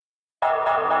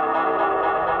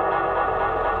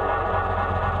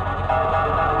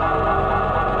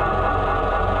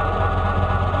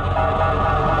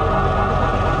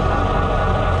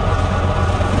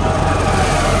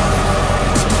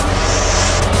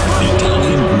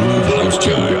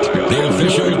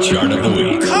Chart of the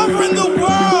week. Covering the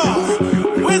world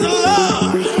with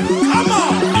love. Come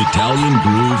on. Italian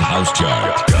Groove House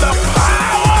Chart. The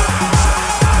power.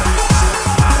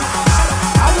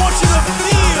 I want you to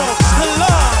feel the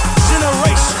love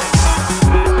generation.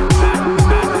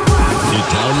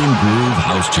 Italian Groove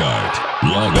House Chart.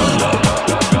 Log on.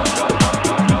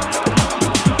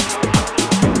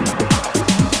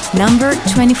 Number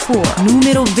 24,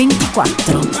 numero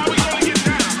 24.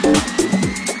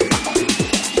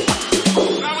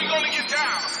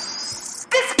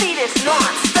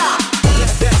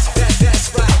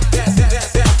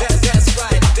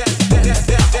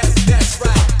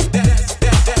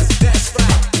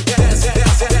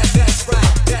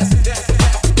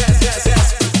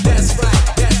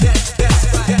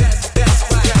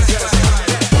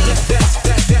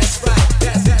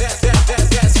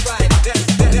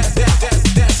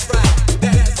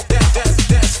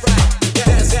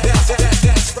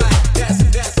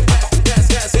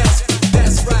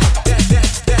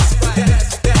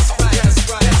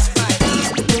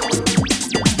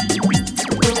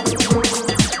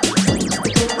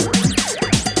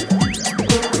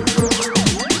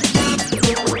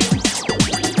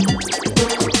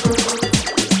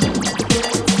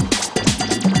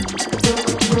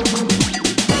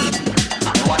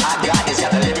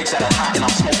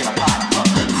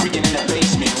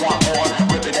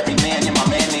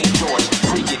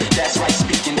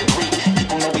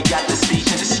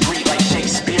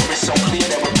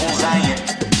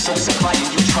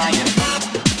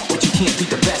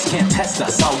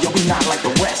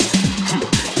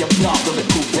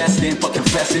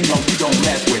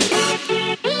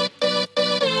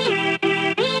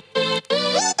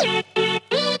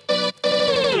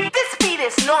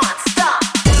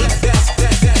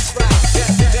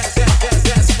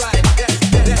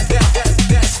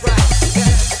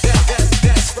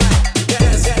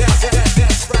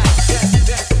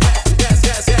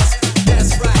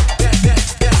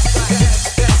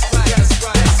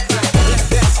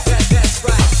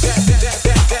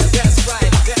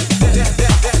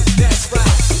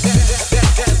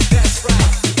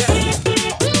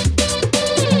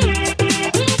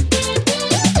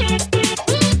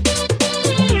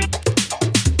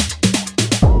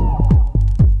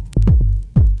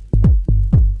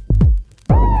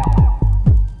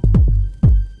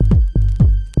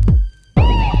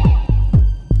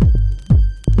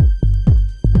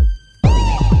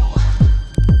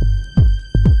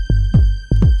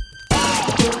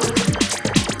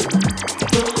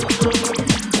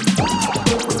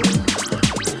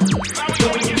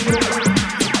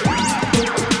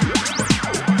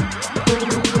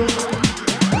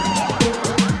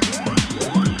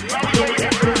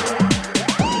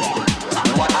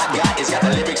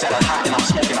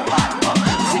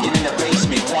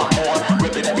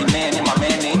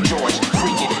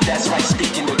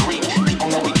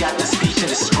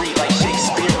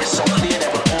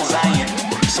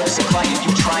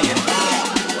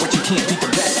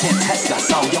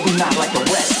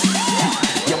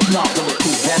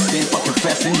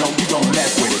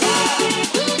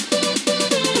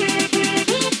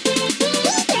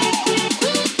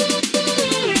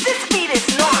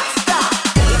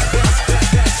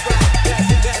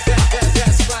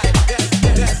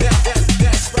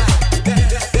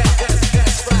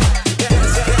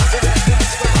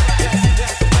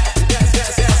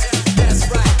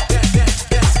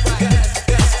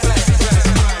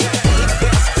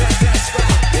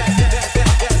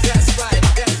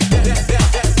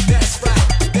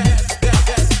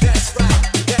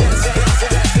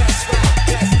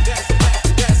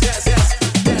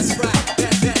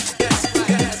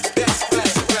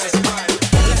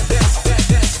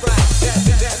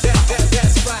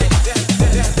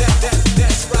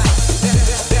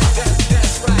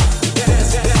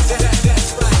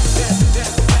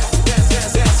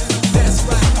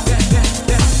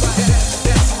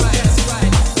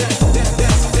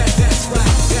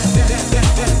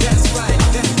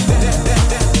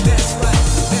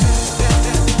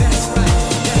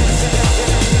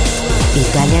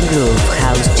 Italian Groove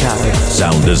House Chart.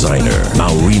 Sound designer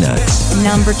Maurinax.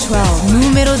 Number 12,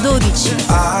 numero 12.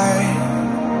 I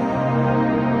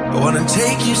wanna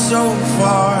take you so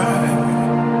far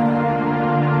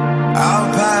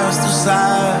out past the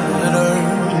Saturn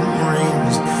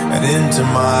rings and into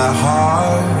my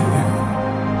heart.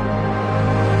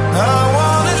 I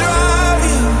wanna drive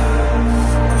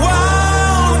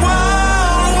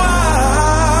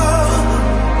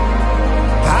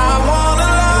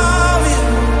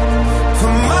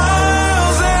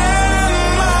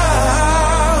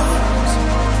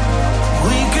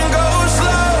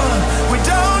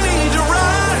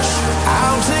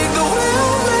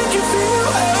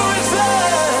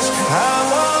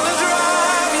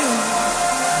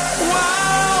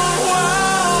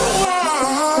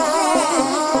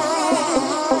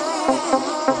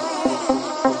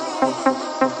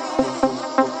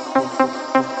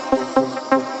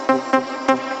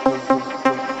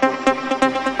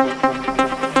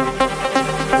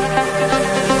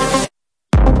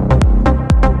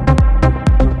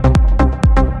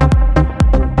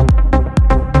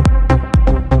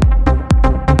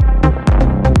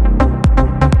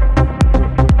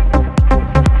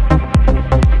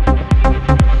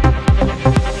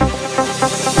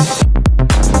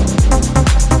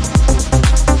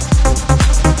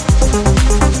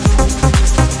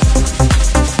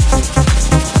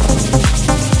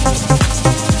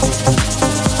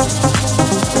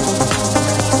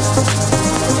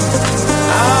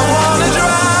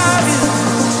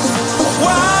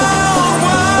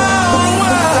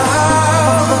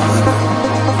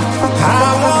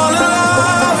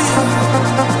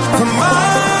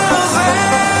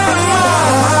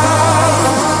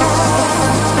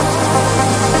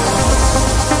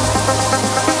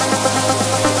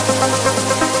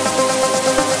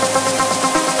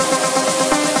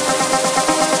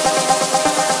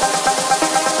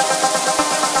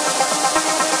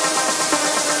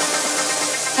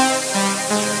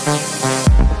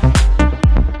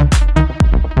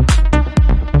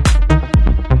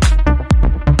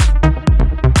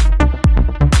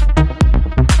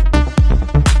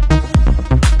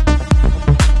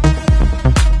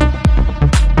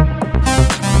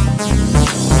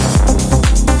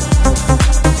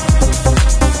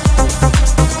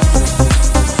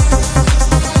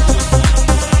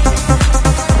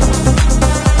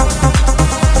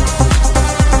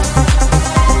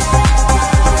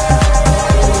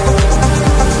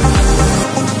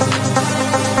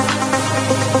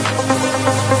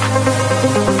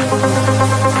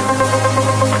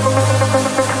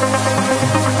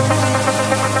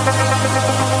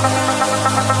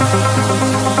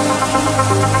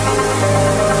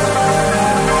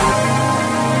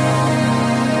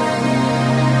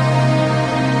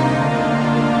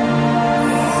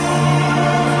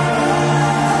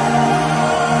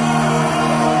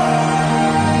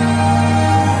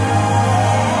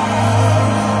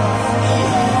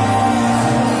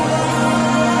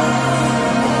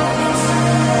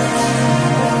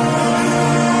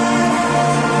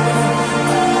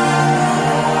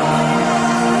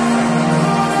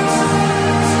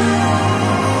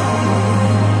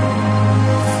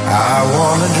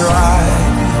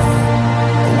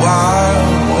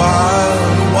wild,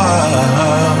 wild,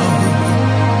 wild.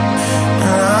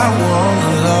 And I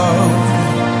wanna love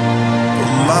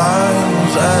for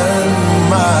miles and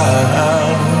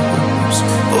miles.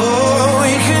 Oh,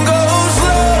 we can go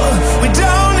slow, we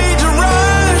don't need to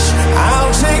rush.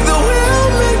 I'll take the wheel,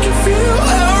 make you feel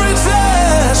every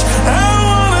touch. I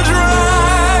wanna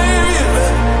drive you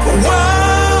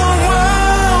wild,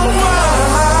 wild,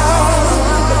 wild.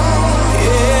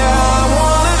 Yeah, I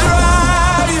wanna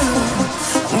drive you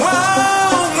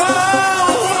wild, wild,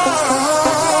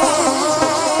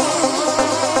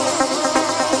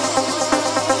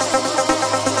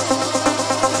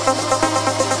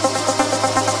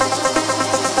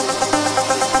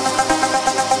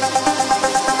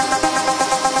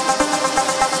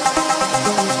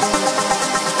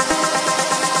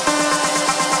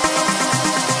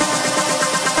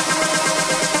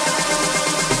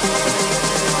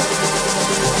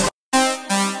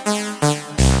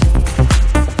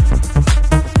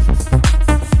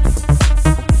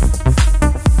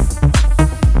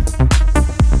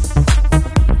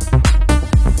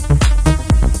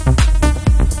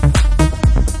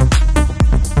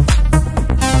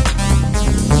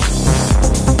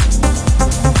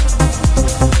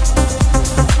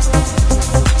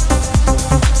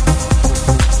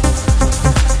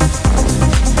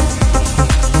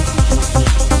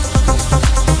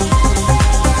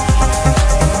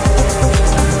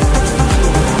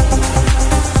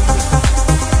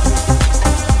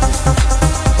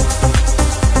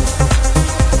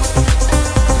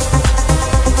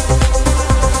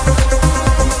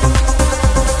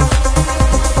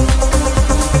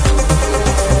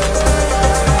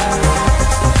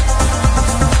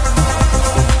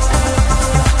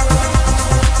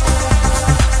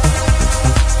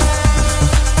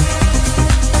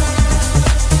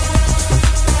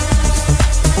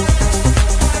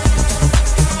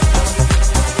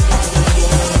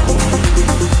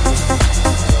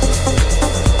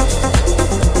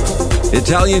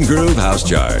 Italian Groove House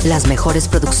Chart. Las mejores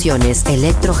producciones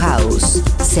Electro House,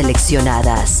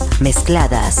 seleccionadas,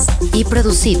 mezcladas y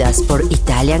producidas por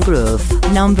Italian Groove.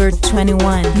 Number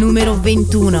 21, número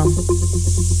 21.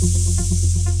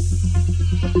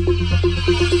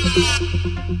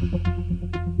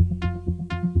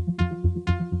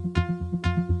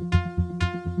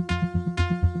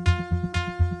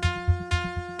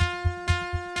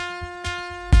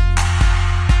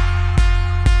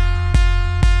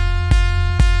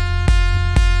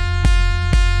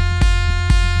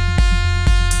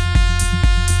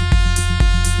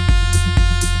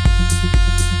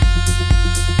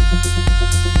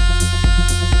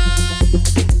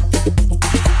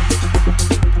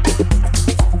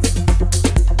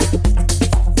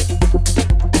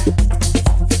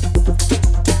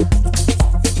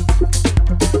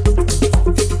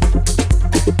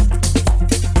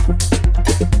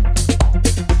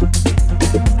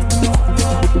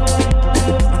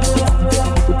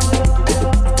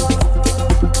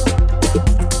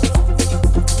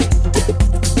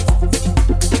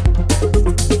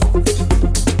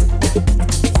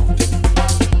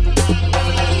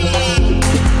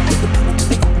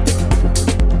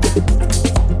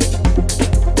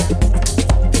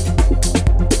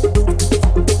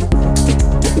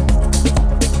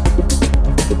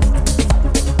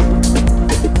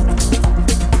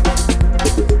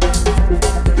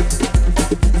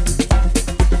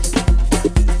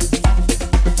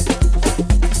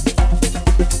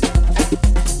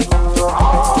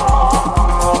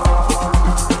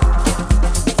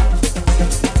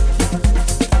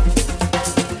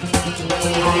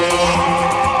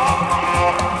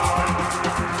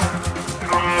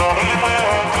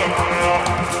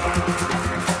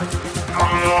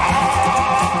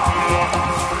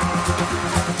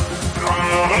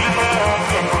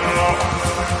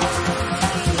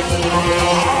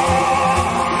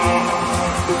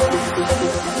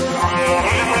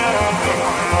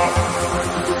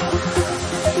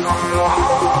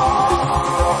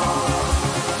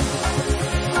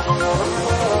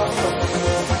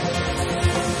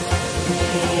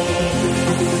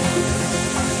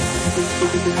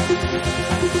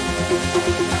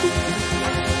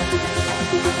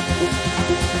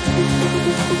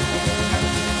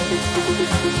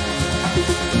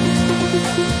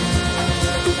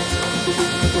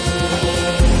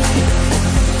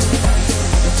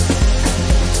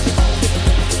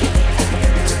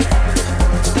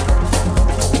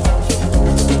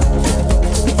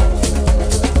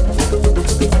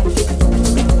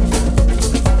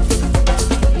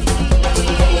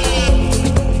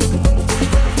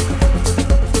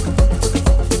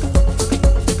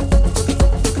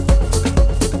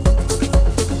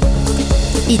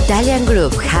 Italian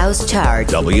Groove House Chart.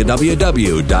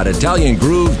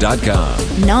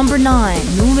 www.italiangroove.com. Number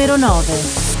 9, numero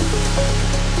 9.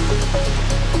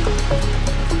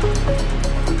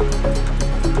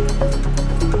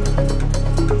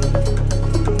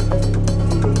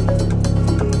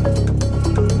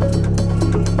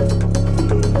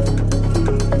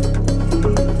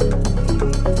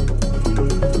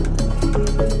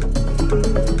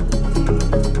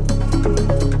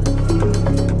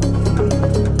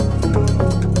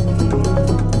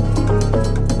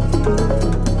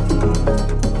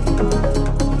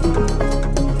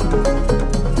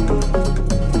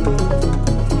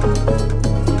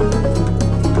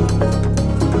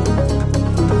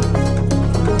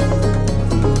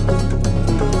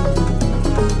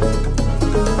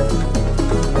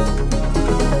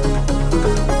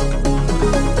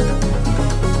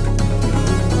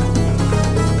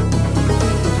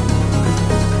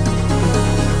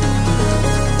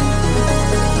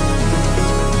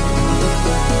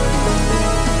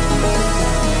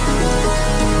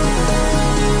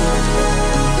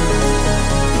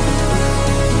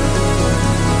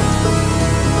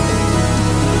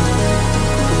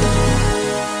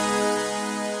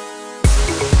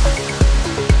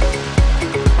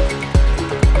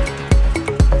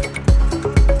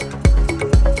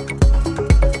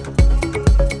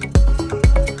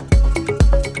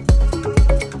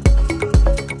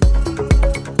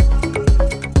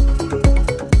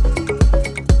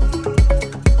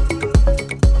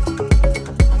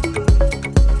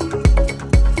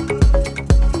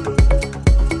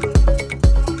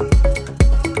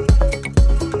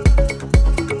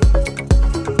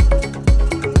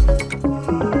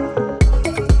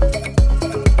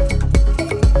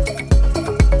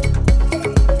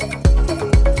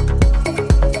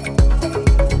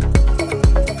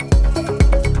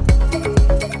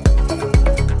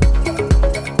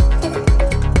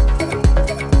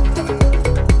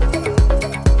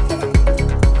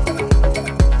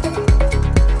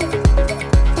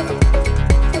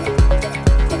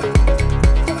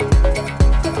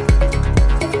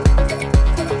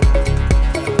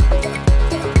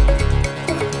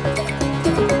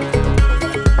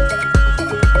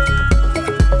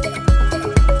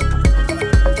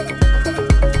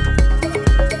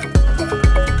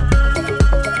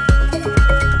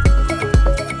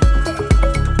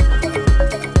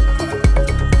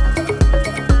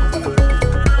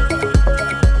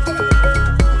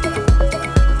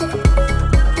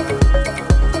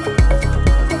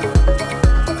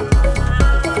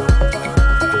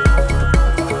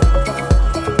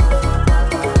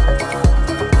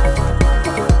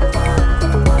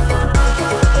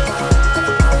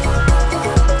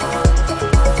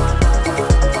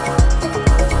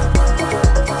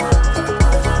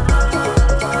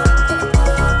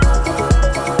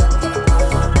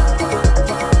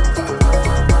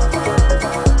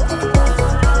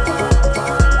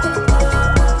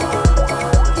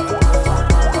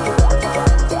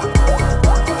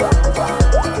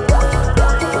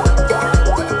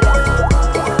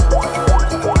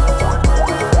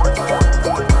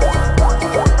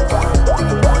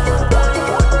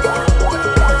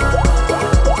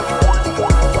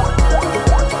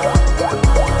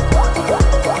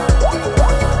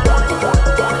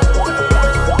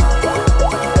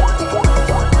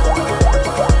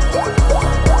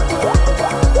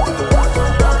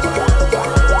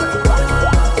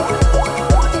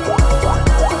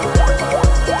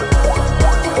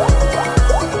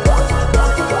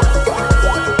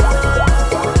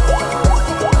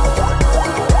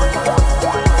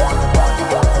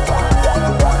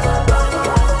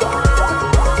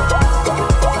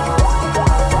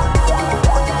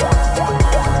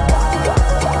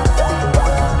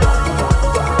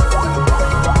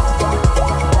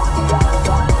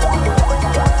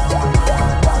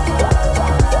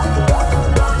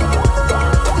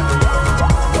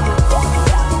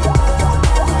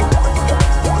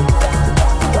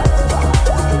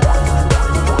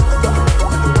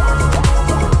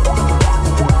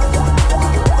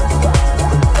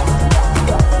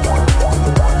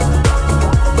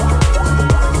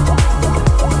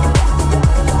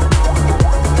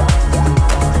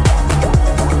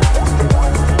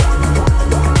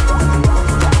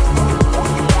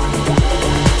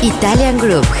 Italian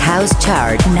Groove House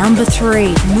Chart. Number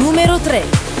 3, numero 3.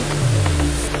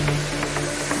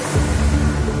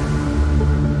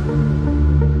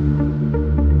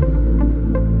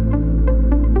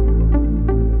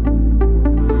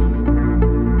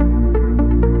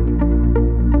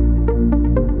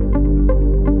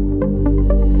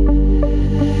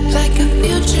 Like a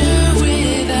future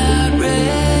without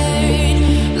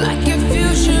rain, like a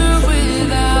future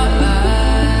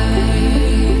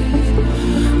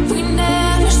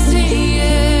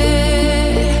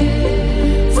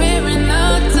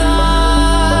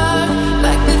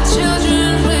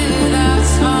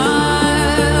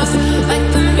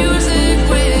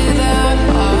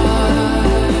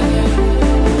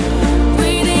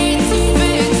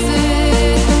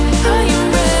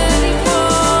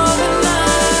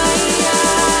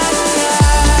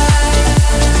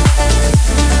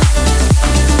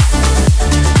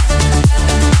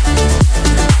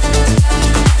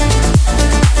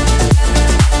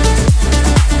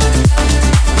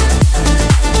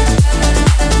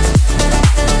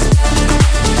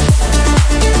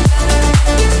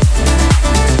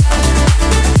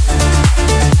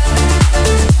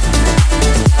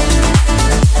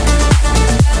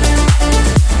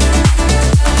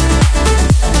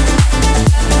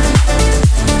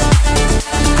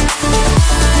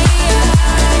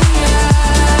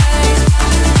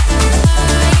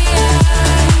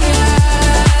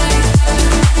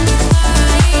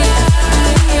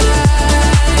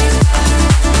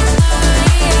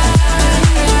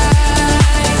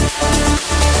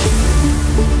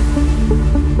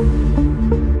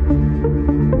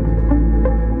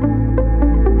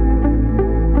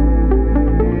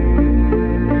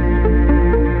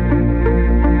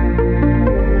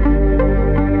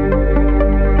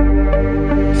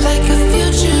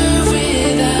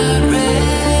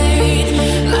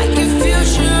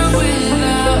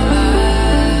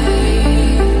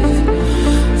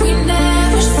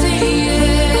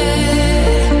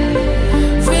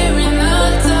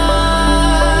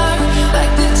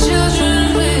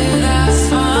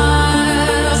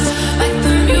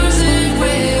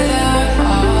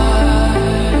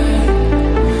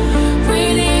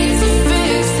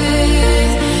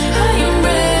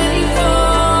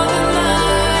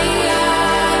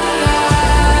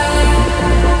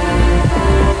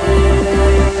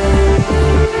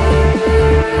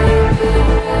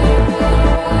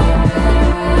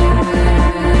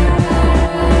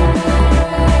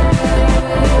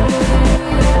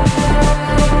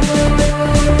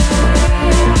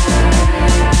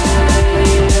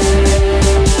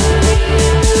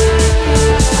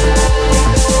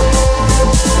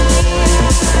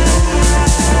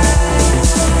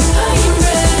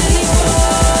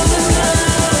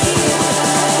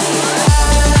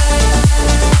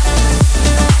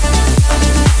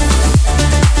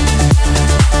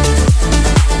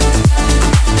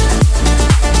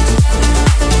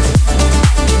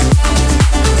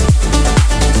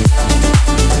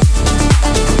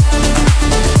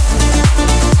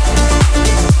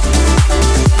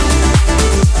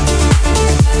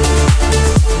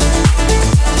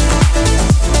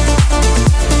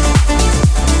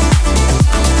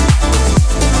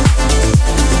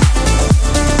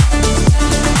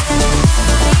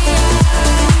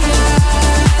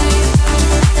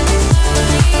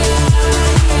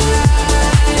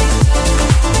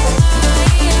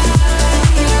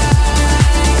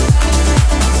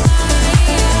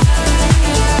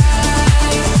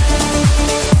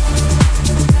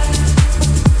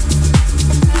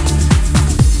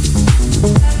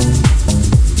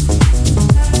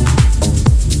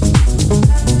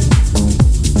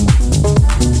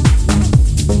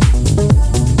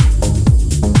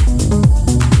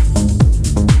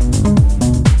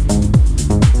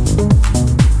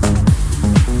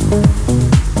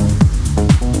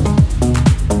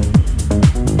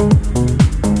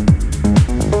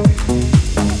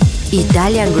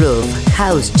Italian Groove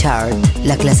House Chart,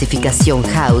 la clasificación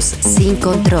house sin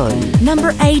control.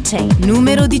 Number 18,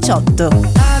 numero 18.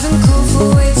 I've been cold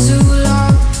for way too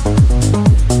long.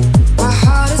 My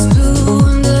heart is blue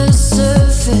under the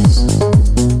surface.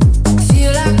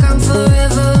 Feel like I'm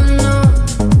forever numb.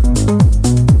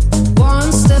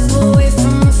 One step away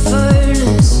from a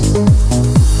furnace.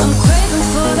 I'm craving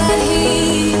for that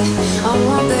heat. I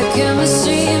want that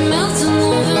chemistry melting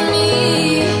over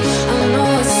me. I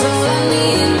know it's all I need.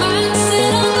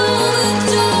 Mindset on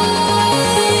overdrive.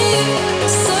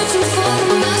 Searching for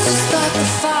the match to start the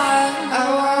fire. I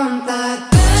want that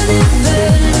burning,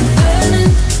 burning,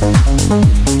 burning.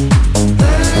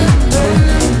 Burning,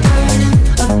 burning, burning.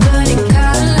 A burning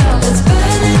kind of love that's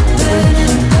burning,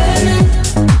 burning, burning.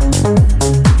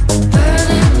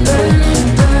 Burning, burning,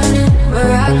 burning.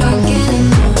 Where I can't get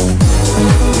enough.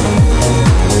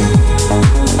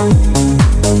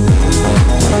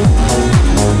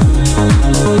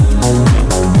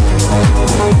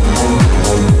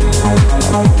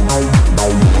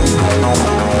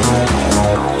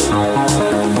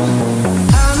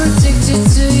 I'm addicted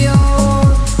to your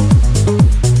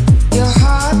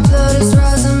heart blood is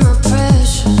rising my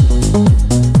pressure.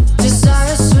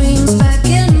 Desire swings back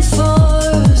and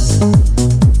forth.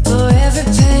 For every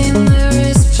pain there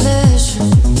is pleasure.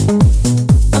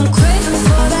 I'm craving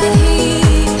for that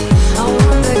heat. I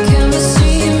want that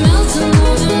chemistry melting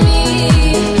over me.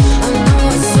 I know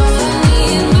it's all I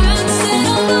need. Mindset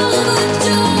on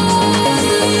overdrive.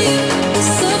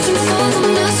 Searching for the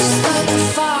match to start the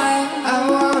fire. I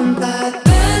want that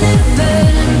burning,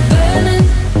 burning, burning.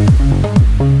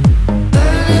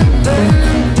 Burning,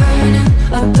 burning, burning.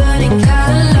 A burning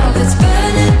kind of love that's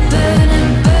burning, burning,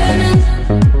 burning.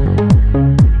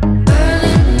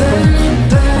 Burning, burning,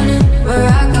 burning. Where I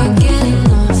can't get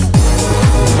enough.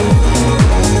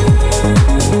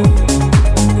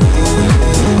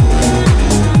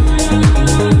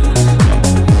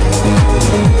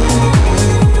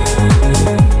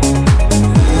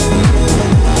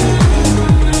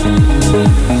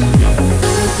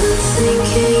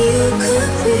 Thinking you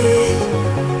could be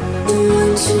the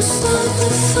one to start the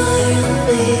fire in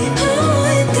me. I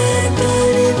want that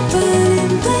burning,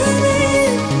 burning,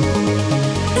 burning.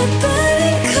 That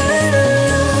burning kind of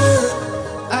love.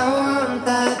 I want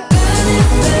that burning,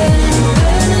 burning,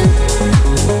 burning.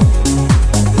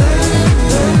 Burning,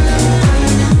 burning,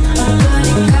 burning. A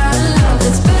burning kind of love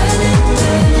that's burning,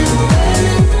 burning,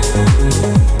 burning.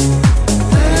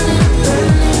 Burning,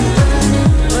 burning, burning.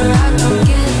 Where I don't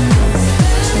get enough.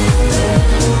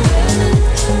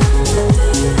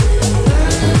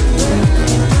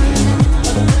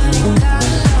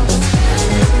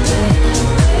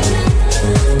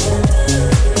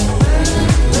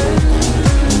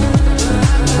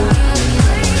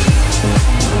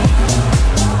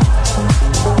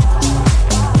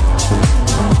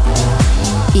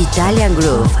 Italian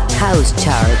Groove House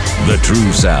Chart. The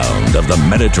true sound of the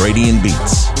Mediterranean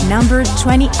beats. Number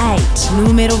 28,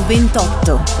 numero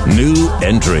 28. New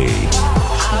entry.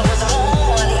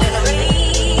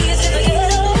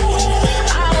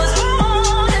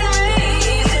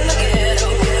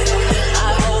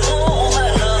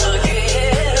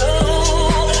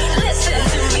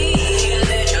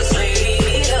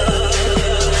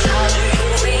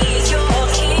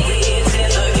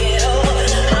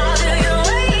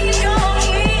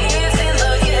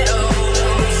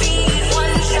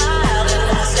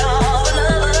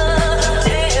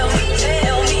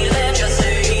 Tell me, let you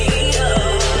say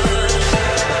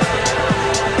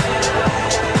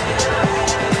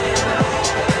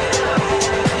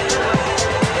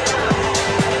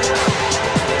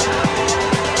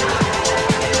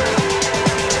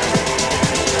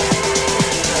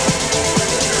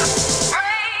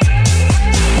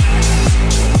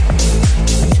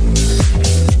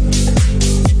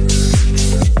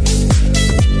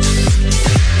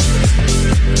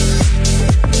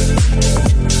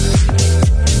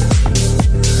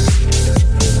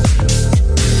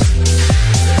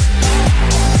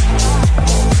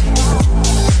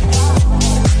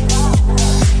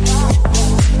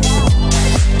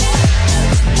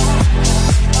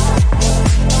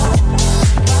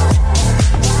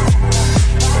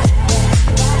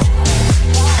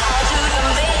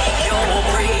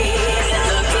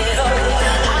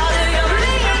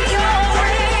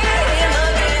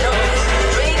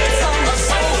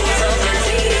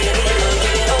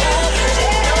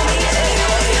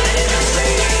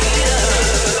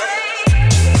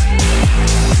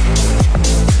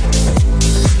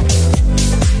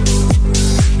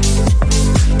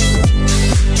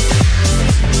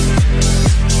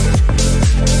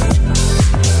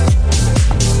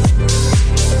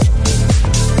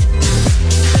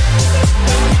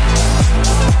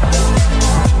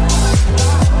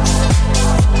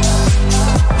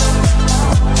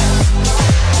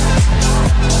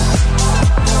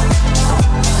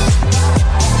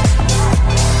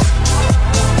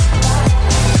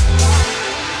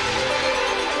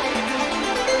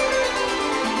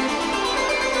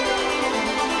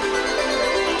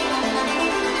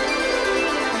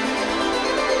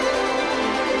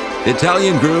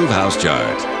Italian Groove House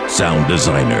Chart. Sound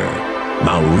designer,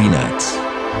 Maurinat.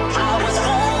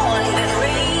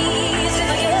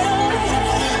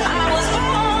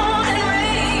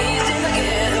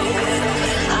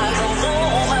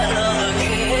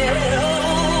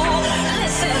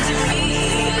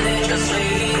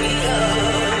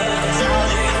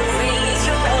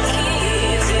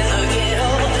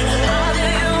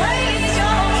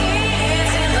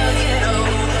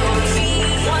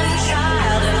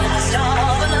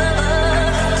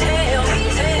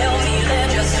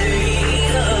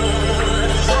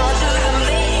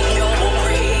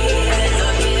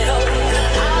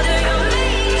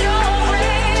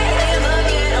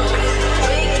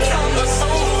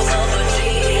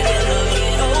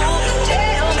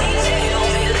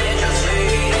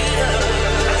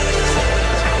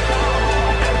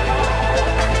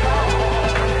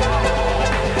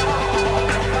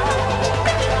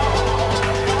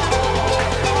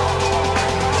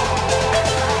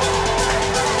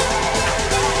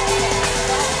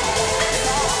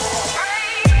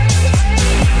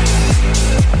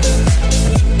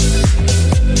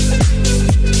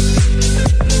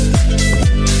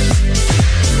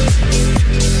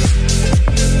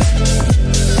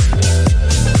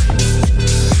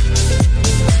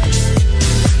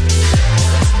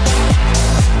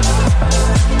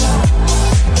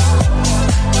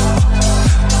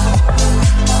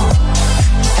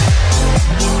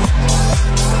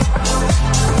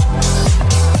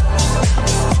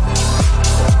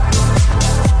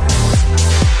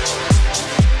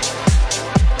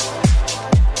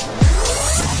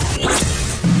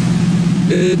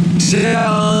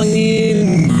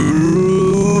 Italian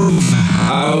Groove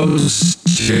House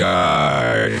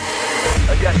Chart.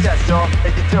 Yes, yes, y'all,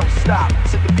 if you don't stop,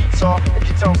 set the beats off, if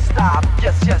you don't stop.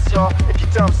 Yes, yes, y'all, if you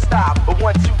don't stop. A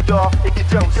 1, 2, y'all, if you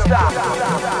don't stop.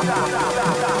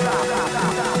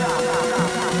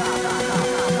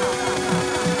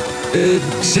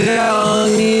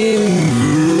 Italian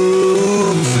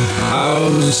Groove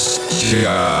House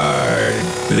Chart.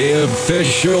 The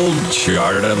official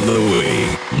chart of the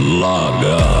week. Log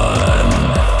on.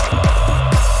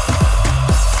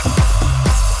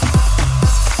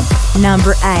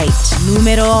 Number 8,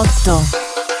 numero 8.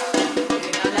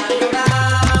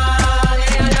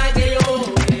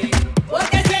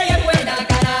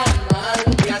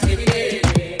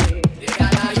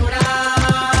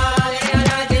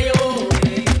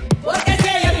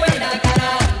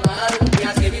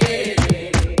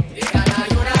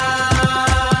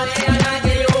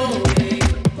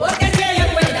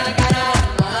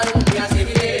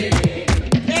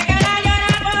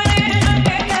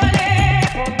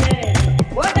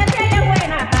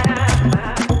 Buena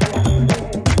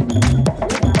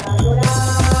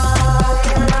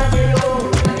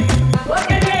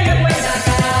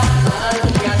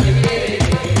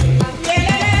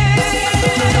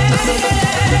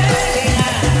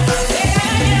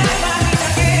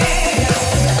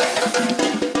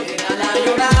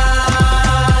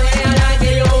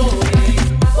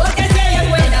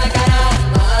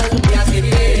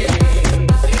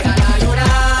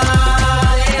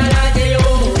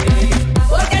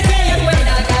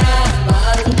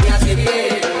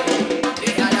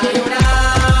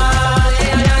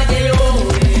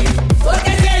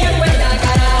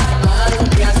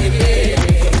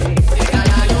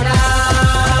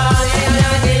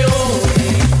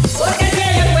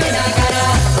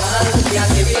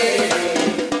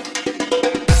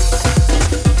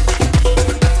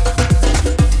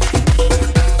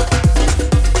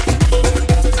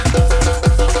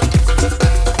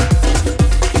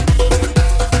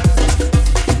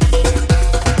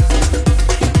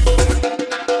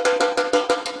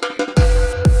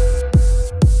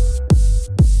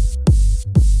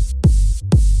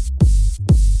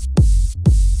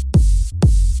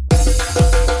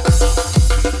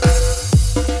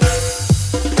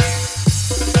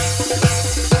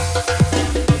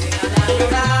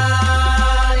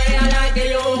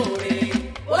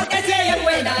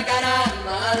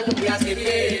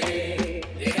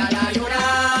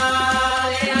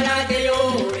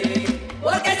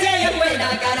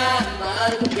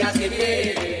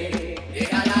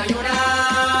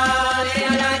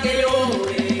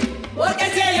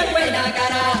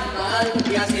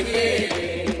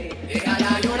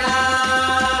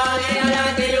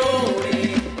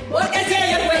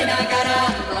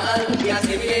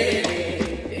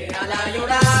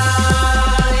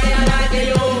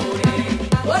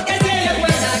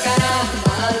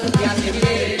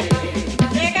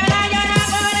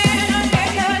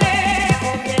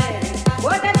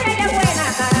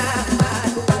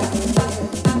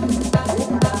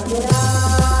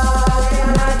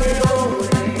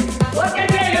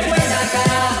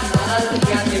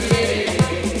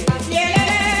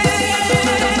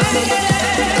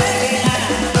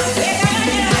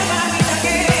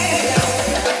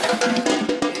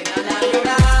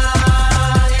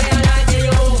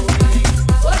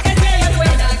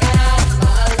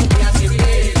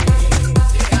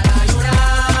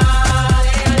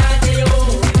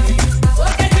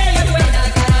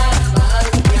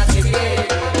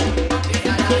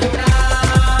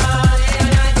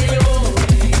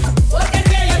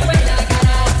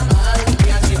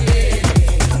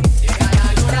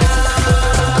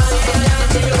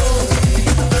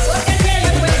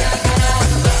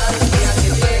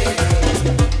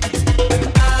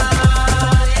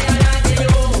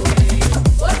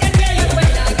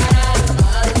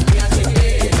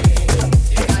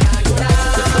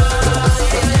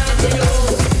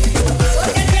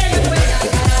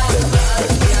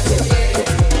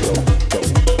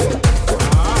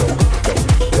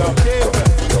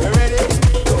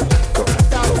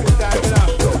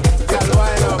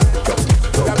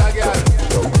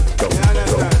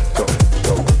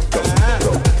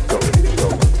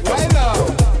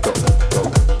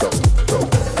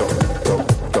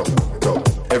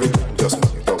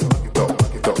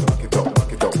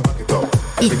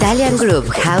Italian Groove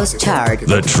House Chart.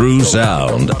 The true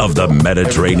sound of the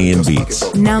Mediterranean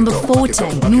beats. Number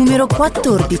 14, numero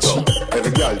 14.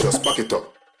 Every girl just back it up.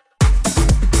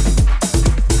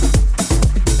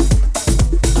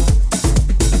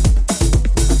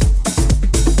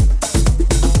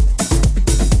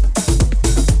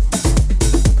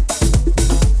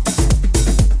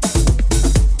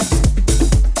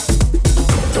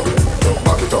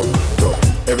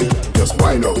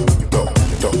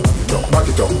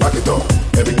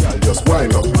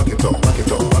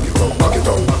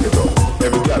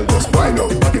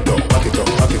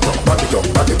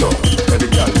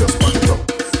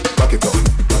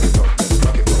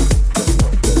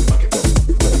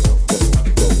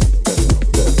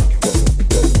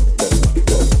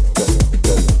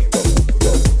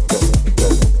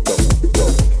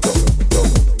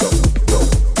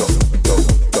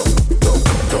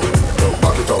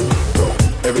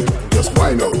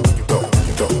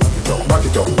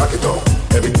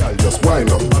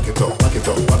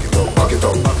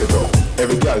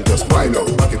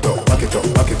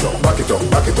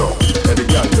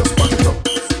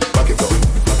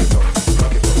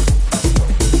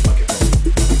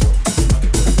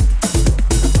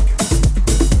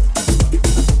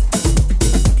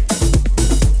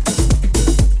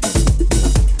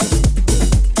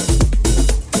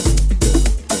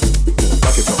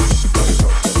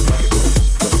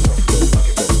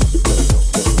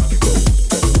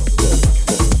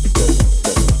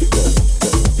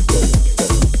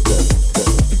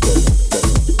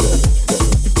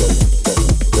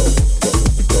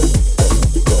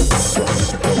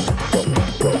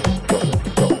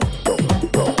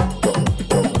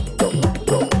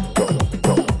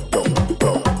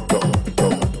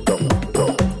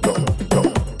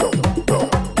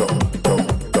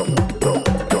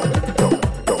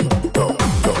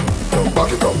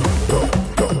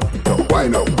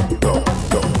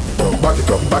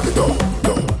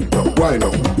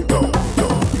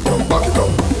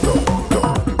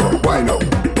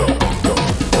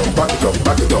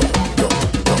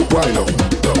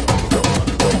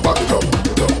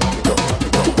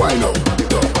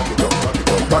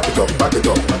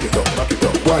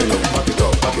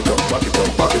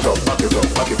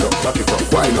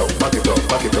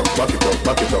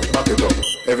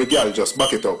 Every girl just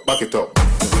back it up, back it up.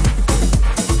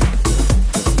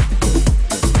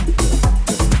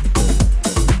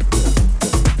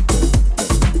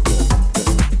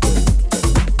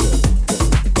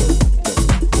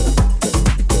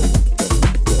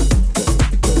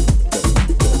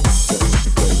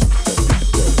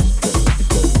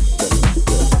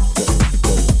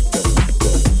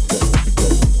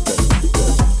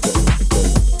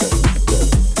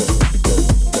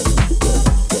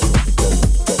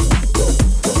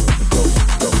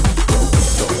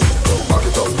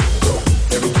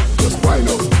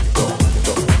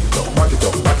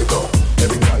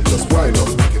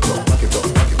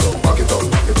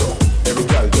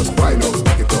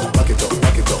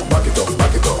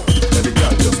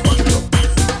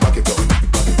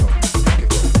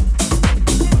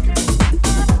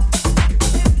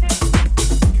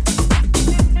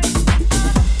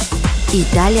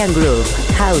 Italian Groove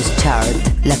House Chart,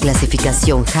 la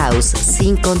clasificación house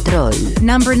sin control.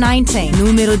 Number 19,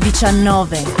 numero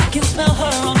 19. I can smell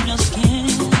her on your skin,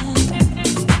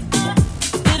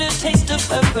 the bitter taste of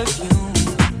her perfume.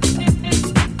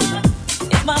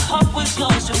 If my heart was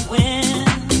yours to win,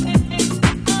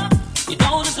 you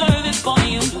don't deserve it, boy,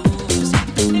 you lose.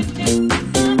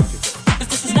 'Cause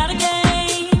this is not a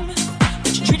game,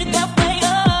 but you treat it that way,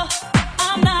 oh.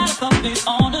 I'm not a puppet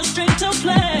on a string to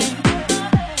play.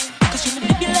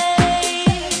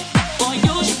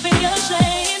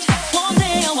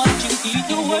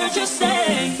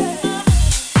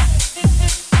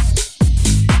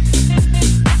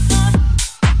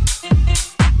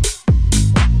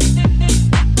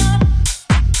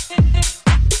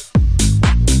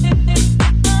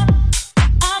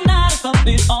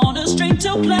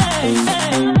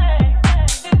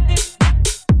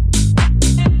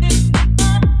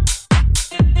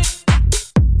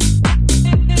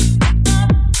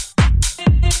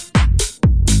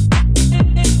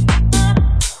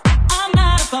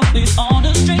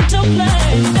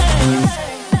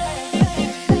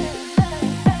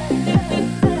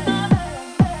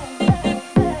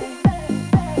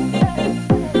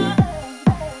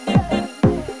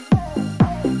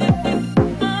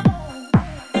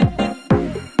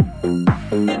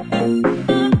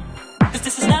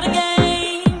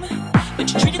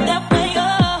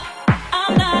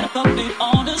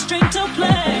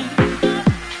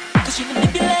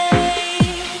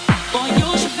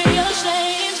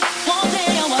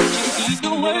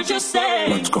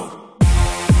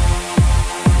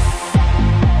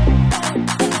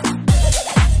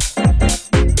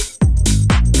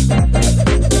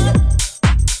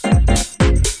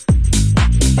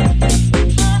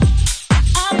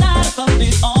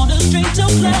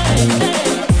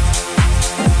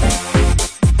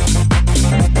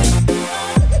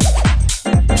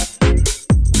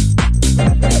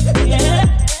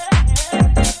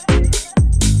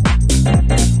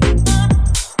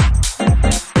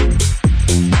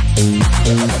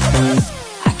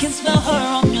 I can smell her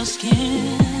on your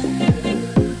skin,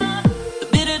 the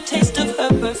bitter taste of her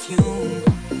perfume.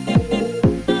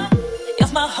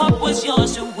 If my heart was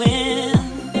yours to win,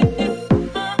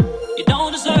 you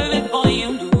don't deserve it, boy, you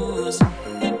lose.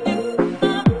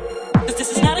 'Cause this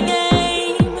is not a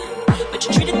game, but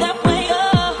you treat it that way,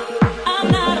 oh. I'm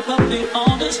not a puppet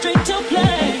on the string to play.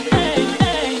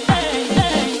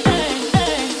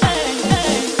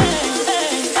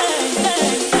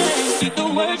 Keep the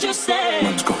words you say.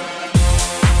 Let's go.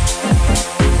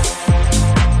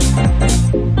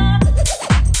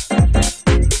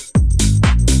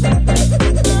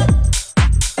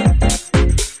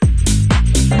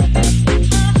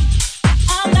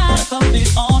 I'm not a puppet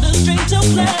on a string to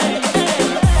play.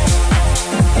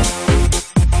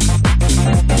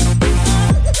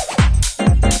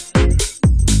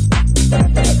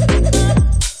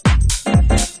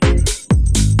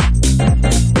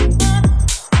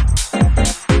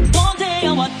 One day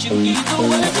I want you, keep the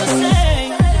words you say.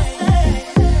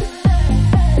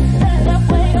 That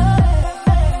way, you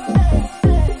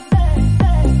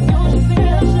should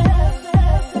be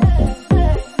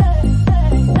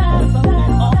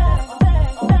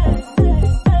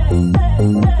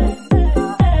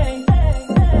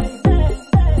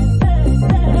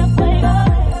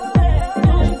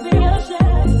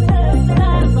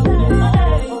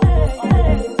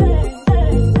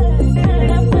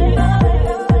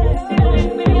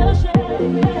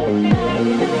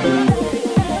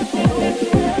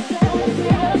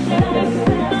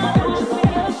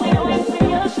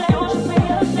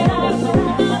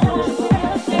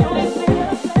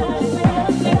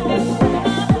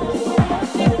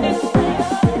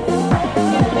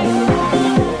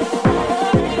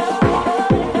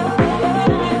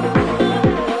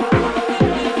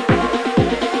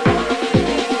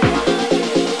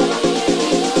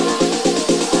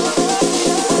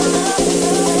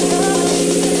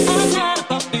I'm not a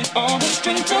puppet on a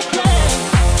string to play.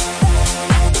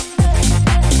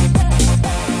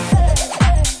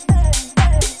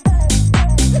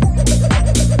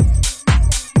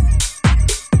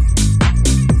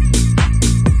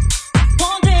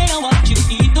 One day I want you,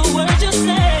 keep the words you say.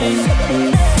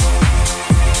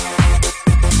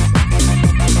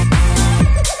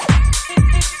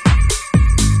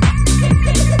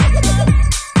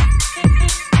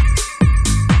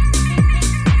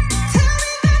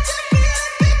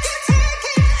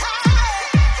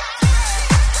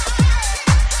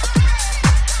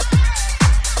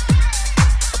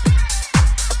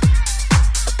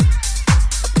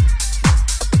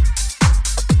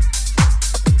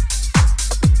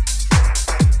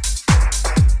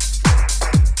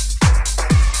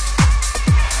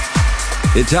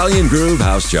 Italian Groove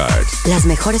House Chart. Las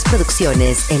mejores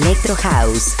producciones Electro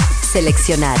House,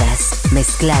 seleccionadas,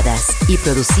 mezcladas y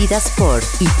producidas por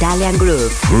Italian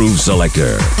Groove. Groove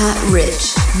Selector. Pat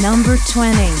Rich. Number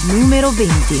 20, numero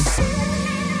 20.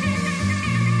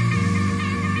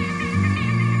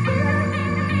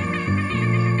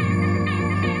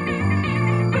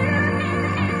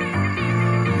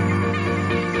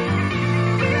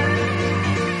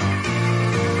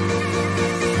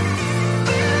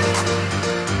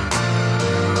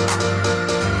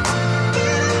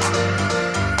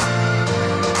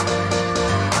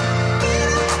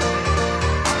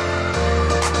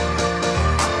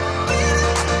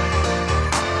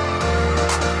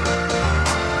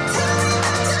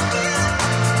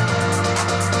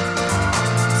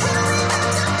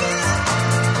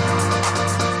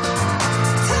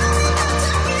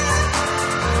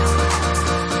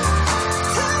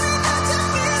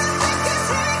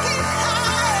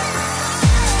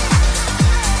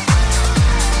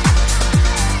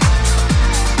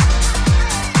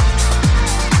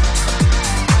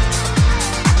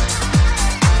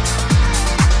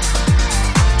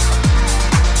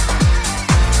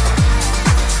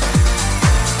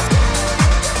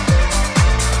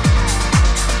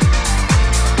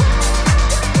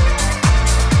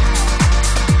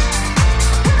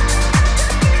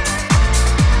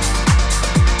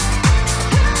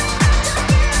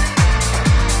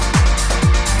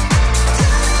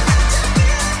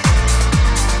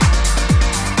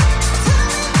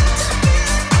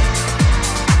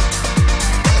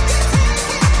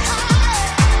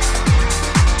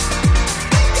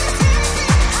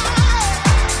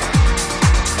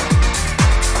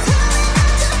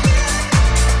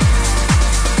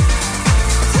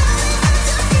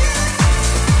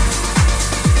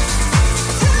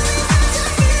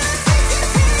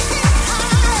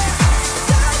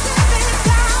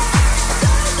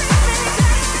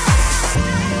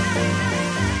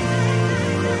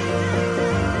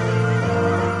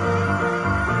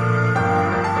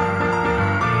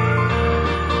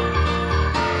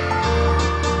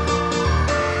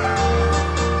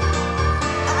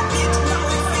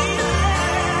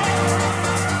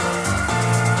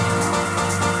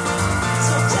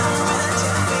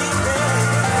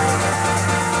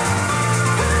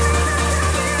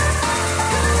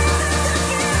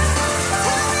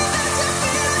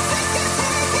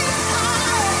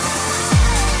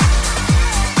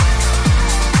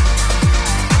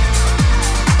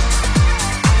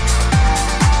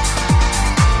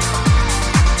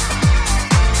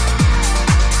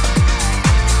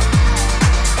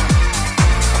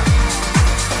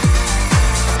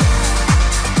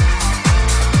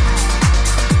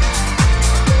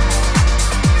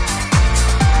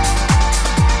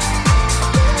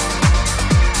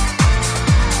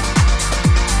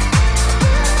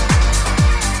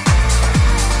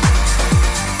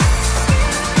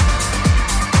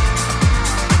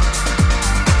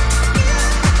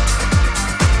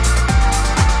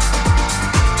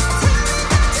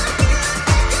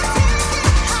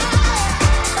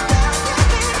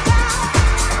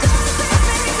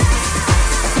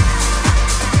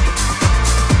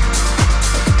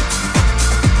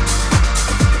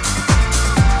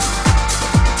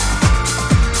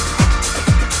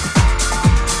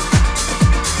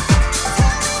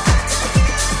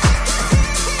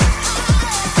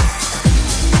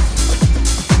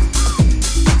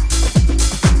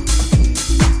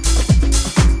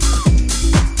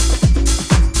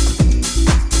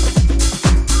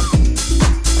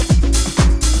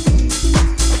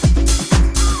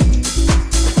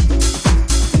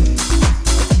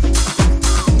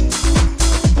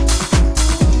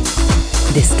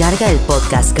 Descarga el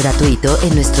podcast gratuito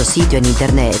en nuestro sitio en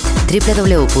internet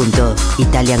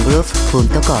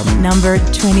www.italiangroove.com. Number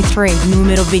 23,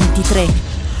 numero 23.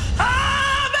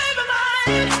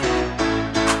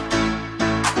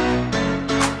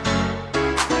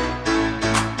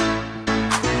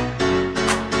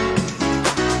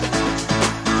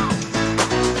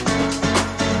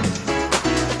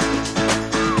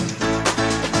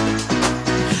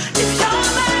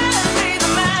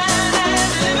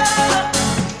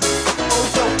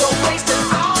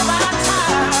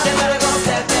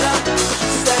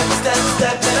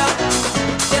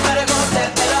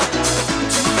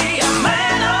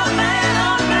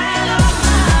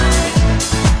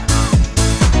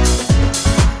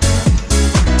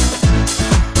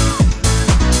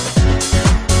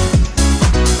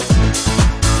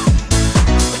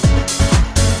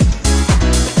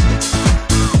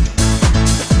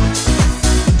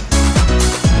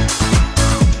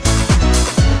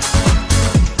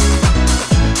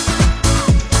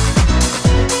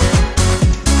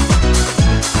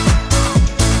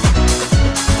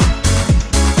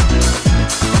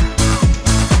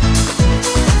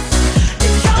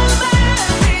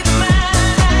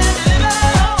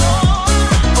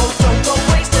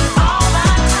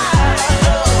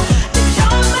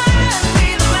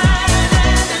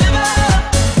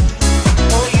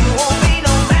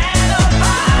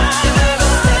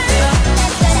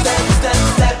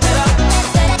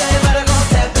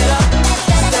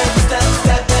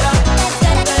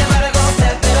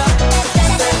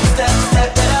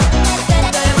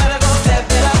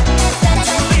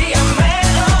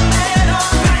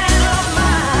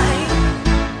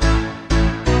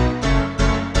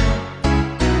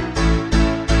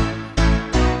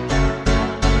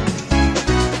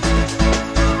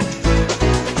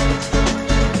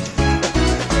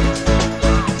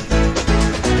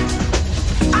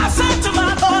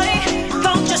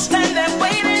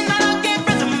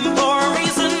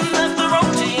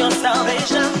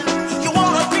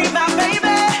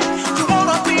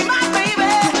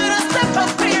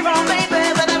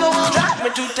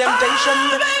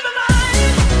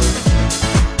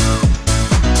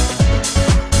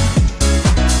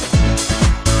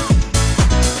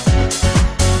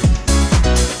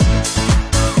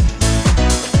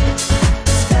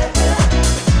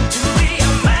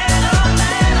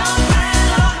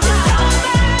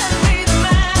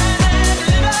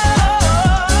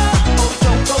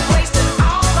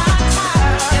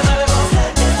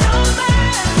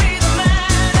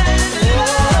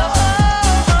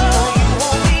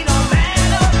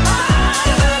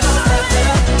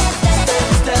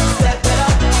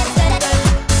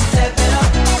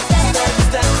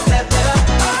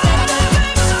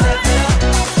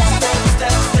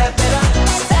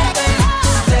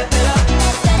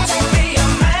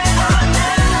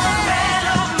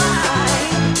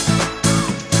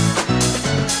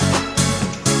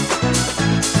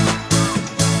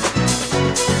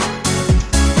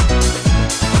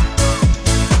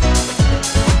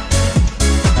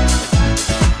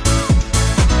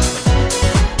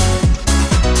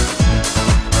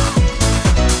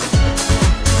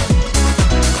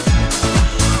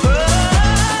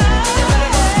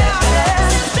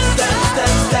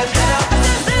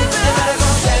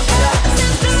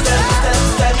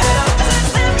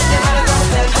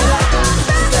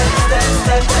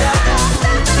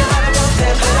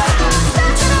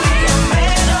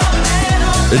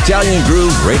 Italian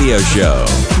Groove Radio Show.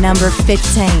 Number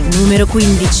 15, numero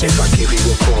 15. If I give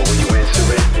you a call, will you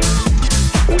answer it?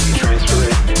 Will you transfer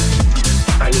it?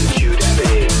 I need you to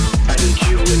stay. I need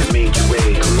you in a major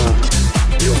way. Come on,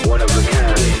 you're one of a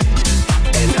kind,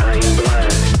 and I ain't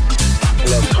blind.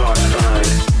 Love's hard to find.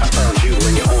 I found you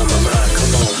when you're on my mind.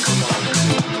 Come on, come on, come on.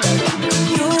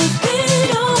 You've been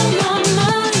on my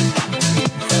mind,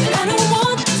 and I don't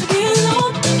want to be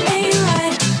alone. Ain't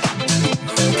right?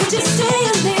 Could you stay a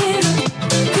little?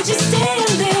 Could you stay a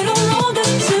little longer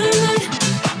tonight?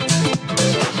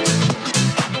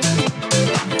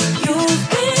 You've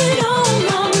been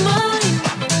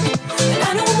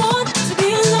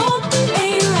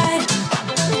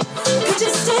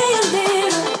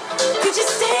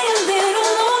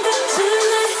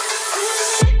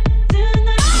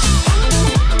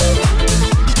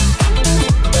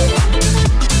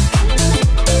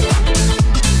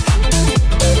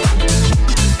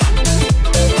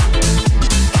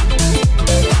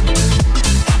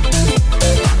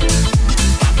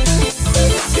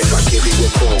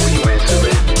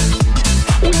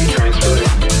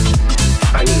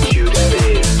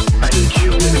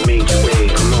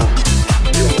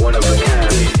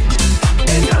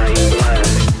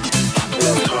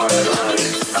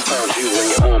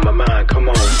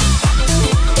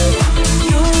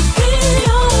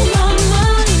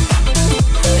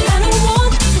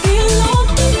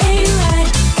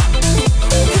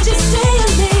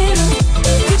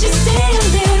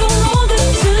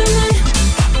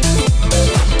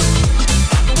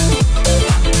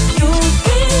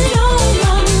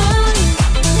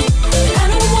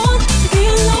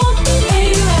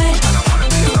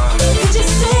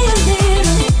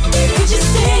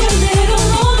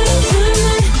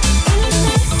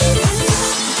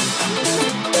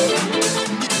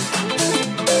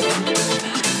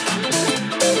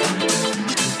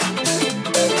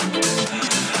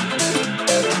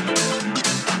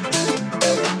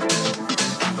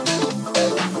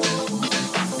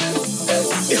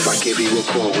I give you a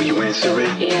call, will you answer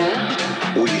it?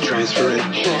 Yeah. Will you transfer it?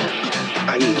 Yeah.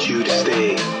 I need you to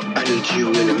stay. I need you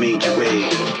in a major way.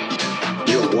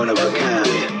 You're one of a kind,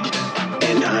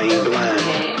 and I ain't blind.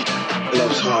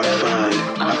 Love's hard to find.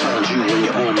 I found you when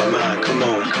you're on my mind. Come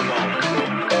on, come on, come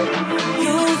on.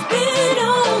 You've been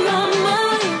on my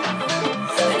mind,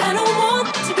 and I don't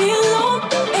want to be alone.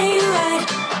 Ain't right?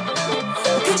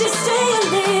 Could you stay a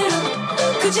little?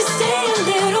 Could you stay a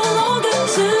little longer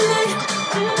tonight?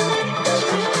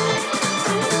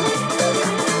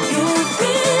 You've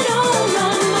been on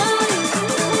my mind,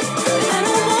 and I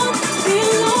don't want to be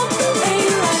alone.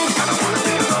 Ain't right?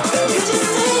 Could you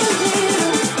stay a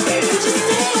little? Could you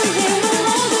stay a little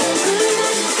longer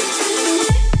tonight?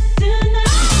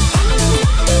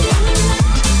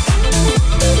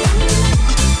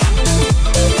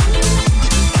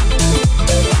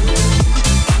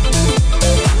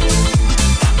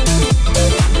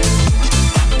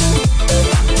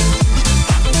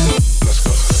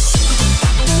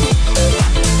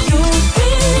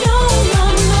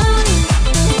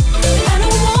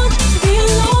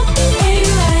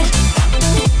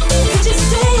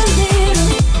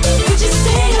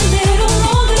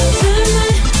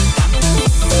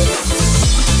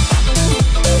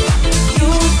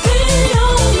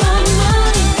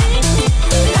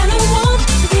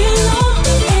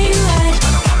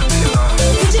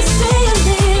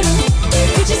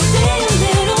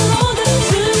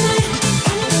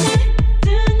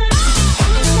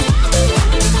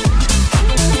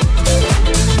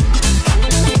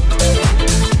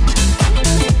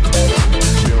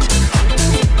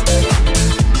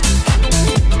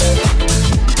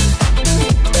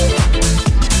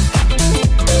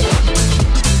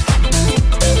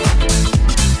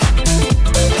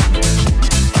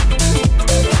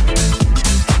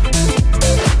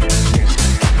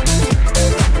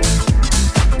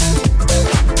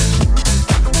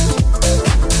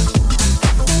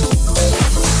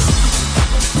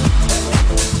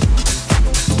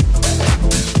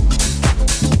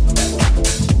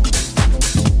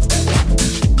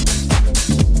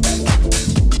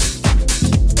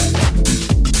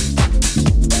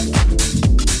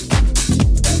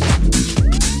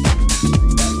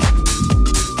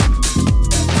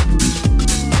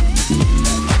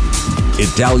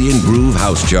 Italian Groove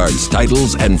House Charts,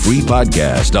 titles, and free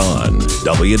podcast on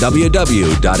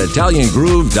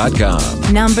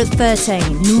www.italiangroove.com. Number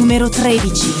 13, numero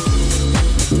 13.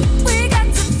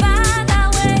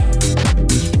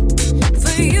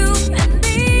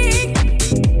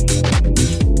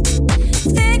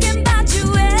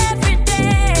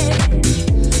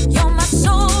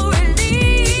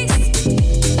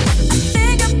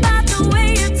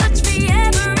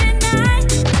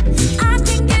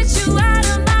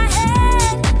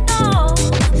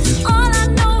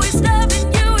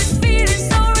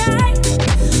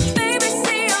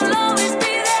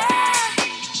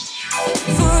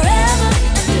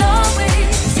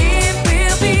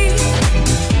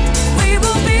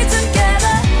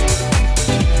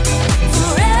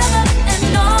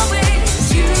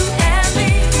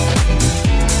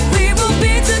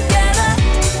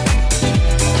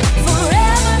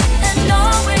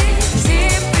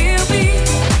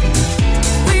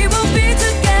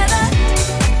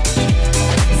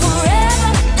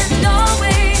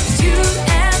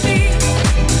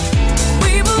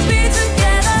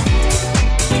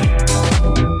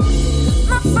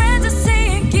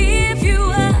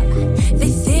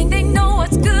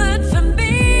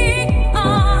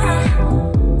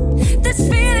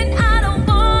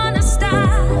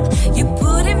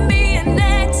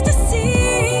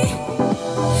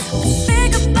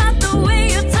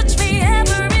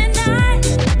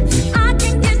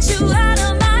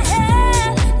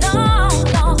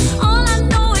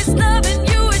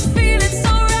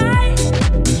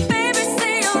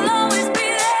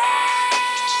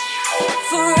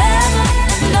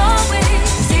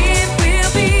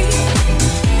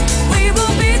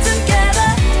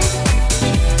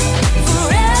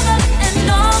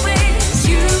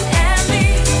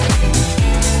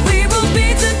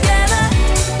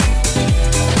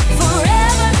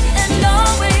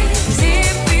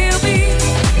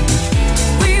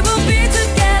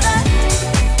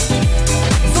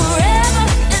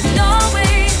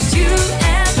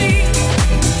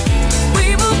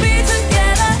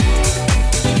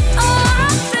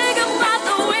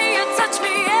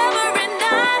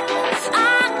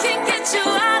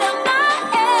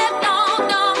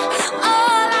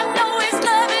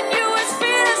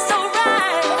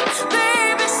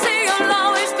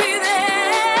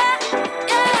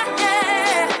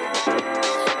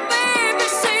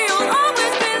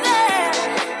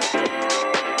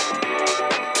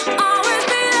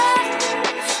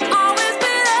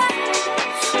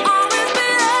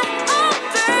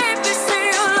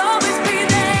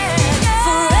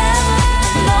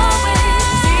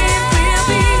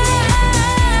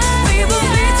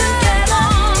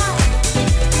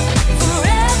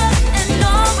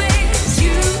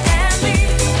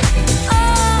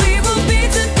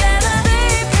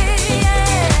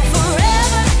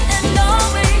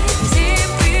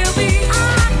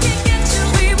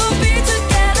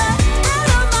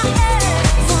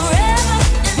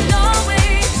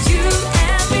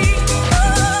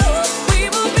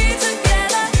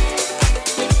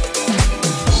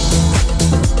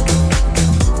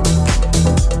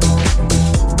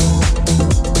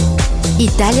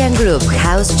 Italian Groove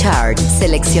House Chart,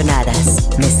 seleccionadas,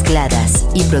 mezcladas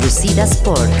y producidas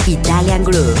por Italian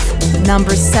Groove.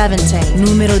 Number 17,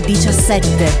 numero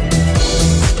 17.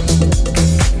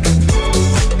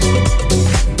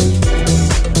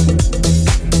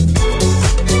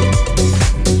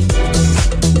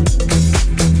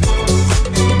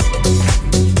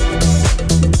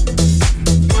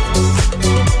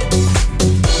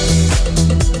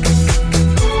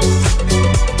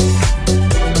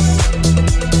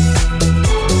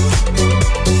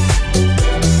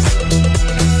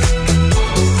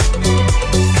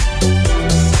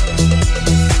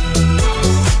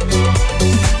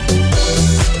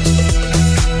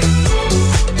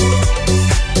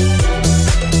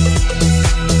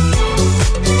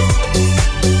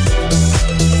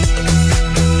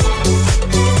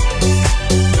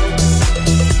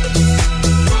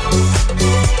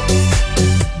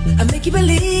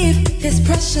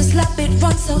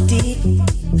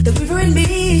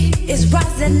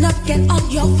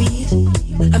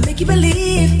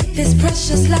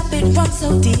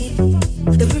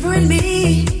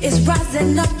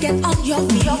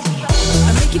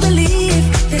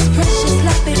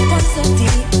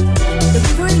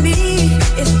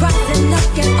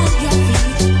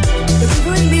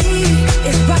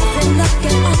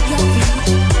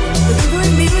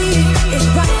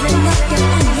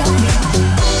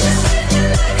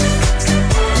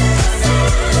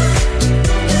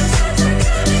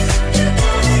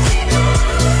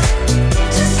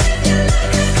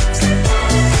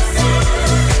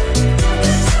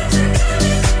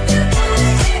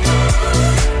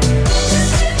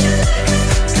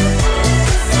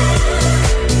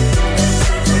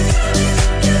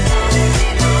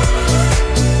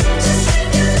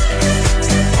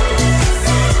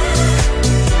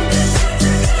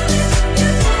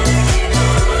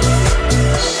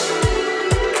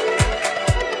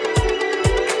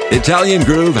 Italian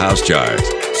Groove House Chart.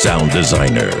 Sound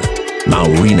designer,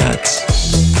 Maurinats.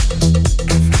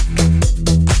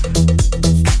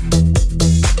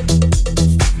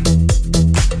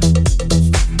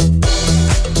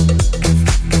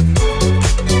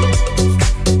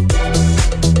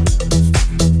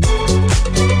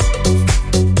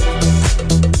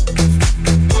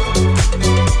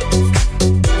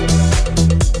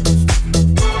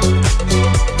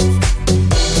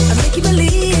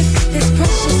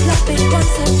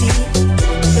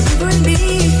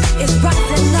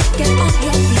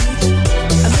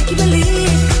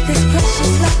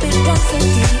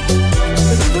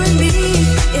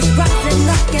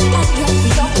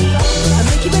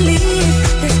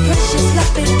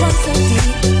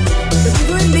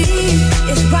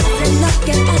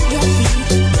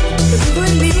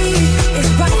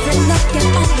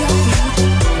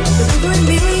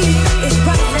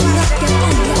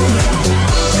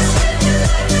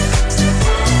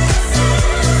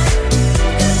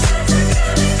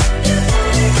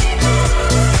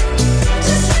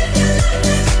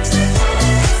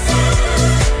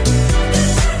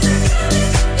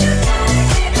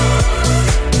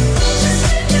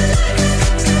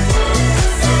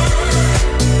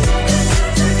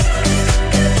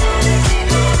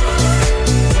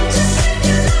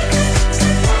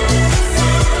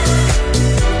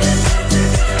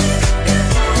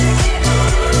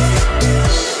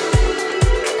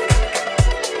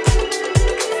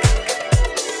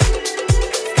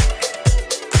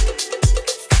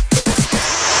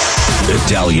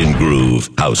 Italian Groove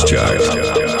House Chart.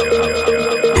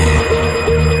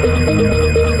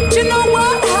 You know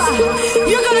what?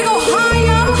 You're gonna go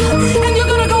higher, and you're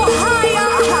gonna go higher,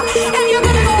 and you're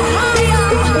gonna go higher,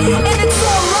 and it's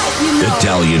alright, you know.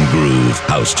 Italian Groove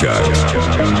House Chart.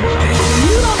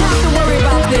 You don't have to worry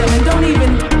about them, and don't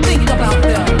even think about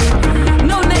them.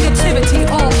 No negativity,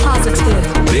 all positive.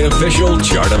 The official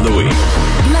chart of the week.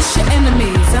 Bless your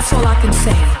enemies, that's all I can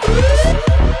say.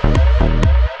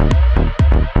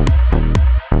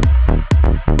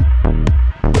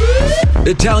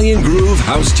 Italian Groove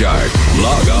House Chart.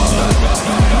 Log on.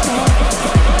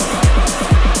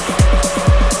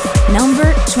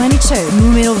 Number 22,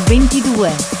 numero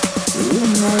 22.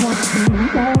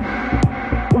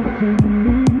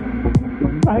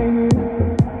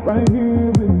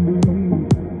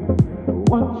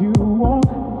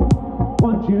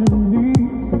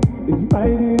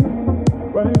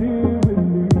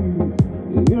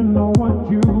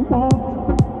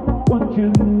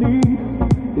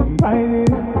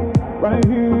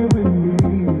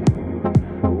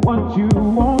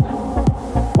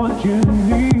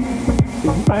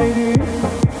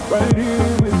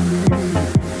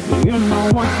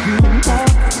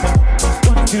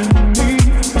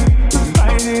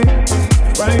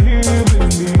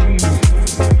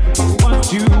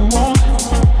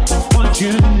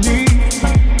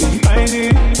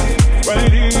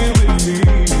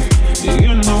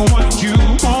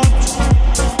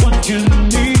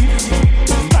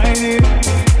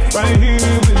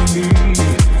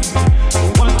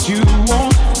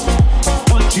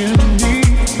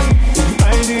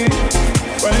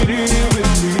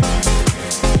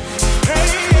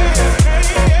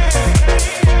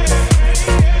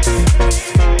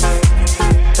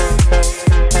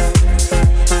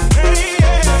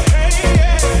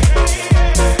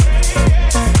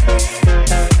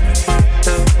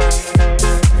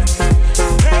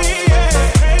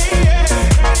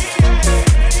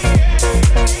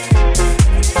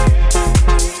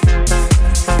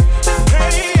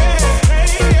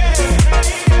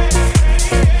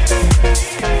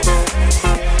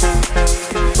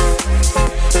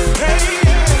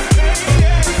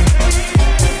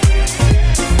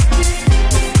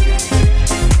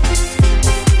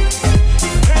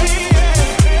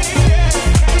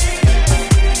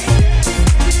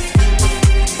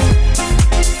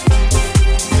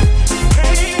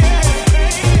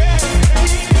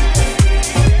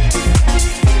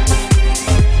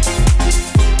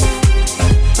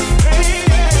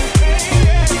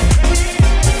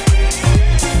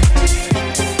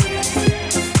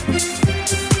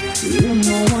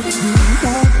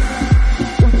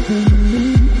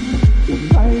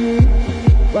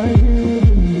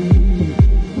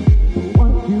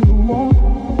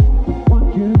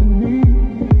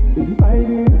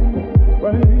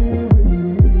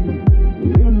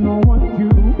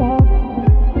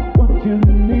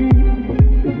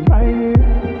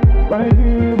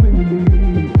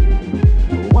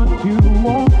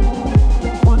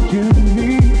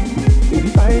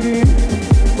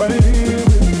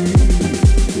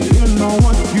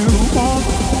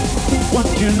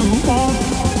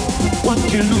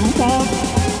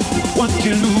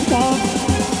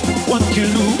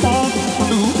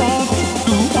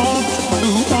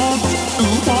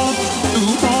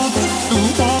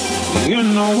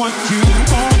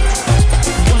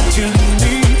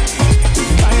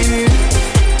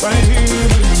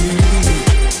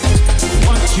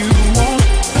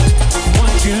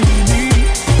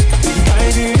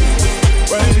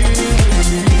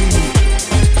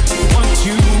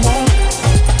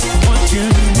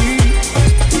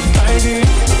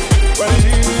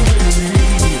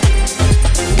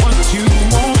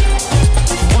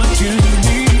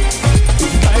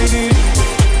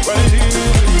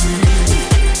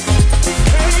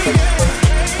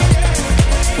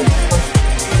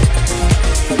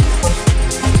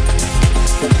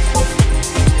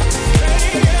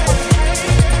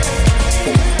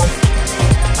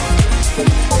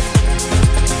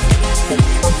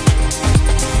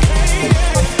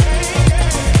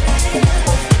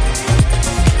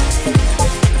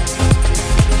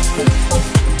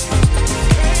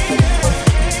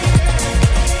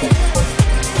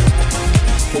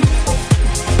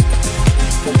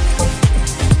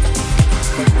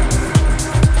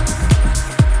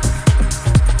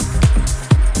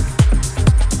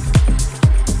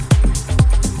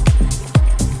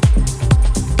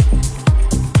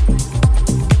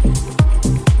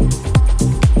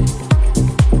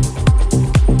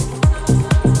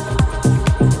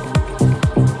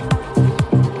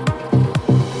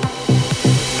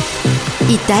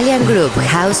 Italian Groove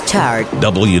House Chart.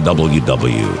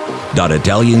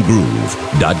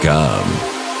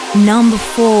 www.italiangroove.com. Number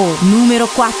 4, numero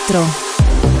 4. I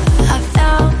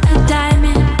found a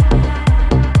diamond,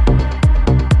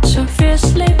 so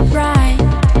fiercely bright.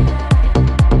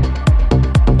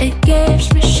 It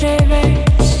gives me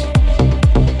shivers,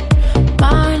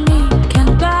 money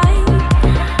can buy.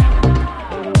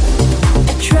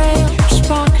 A trail of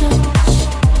sparkles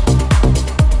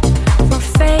for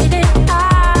faded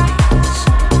eyes.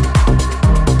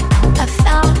 I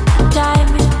found a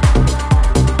diamond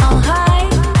on high,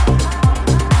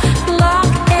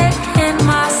 lock it in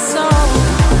my soul.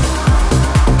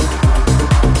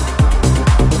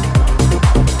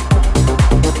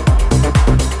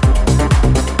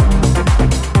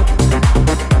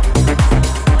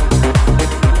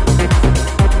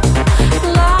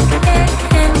 Lock it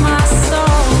in my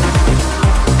soul.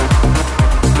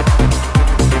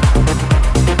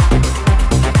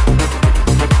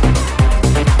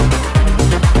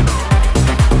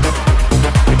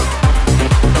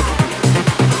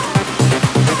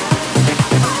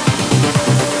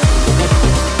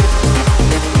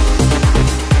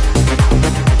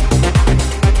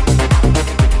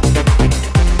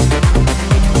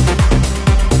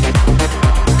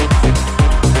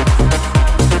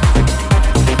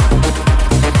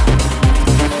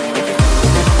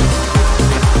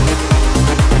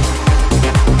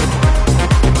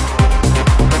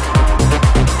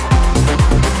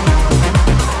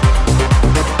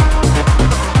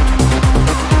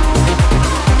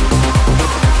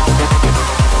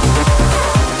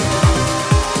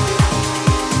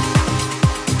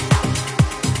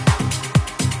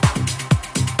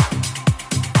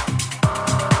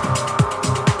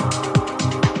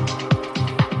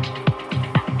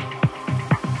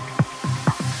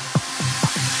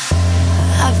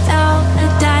 I found a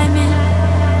diamond,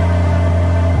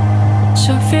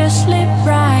 so fiercely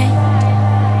bright.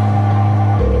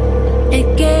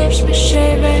 It gives me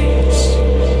shivers,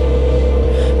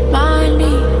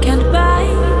 money can't buy.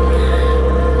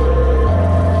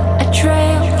 A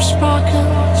trail of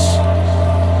sparkles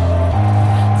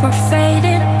for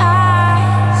faded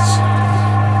eyes.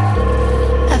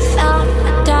 I found a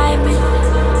diamond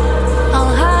on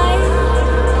high.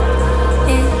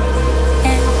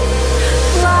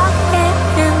 Lock it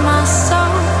in my soul.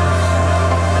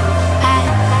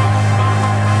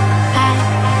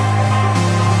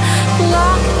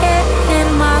 Lock it in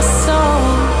my soul.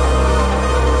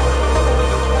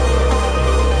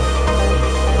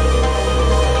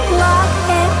 Lock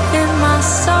it in my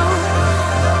soul.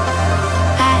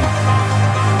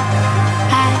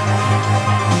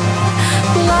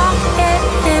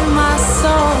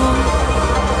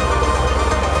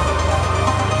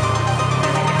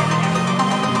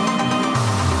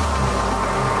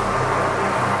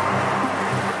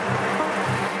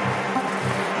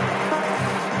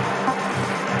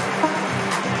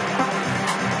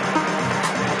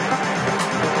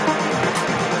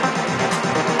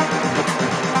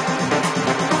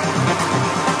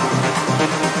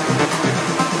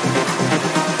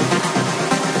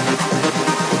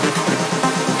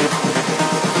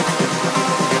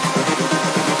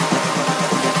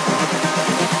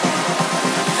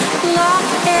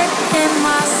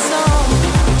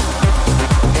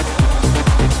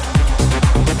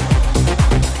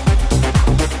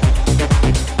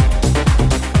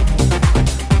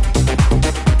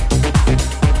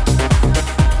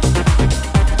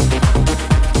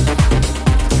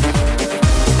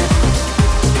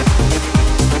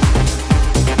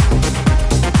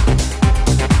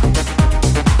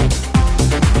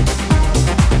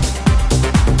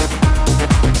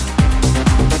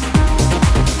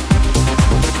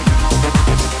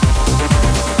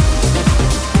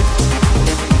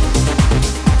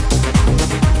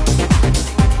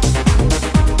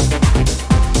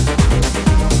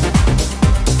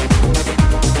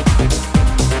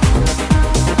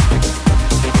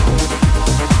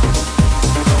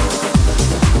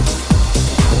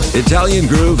 Italian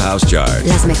Groove House Chart.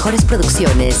 Las mejores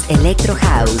producciones Electro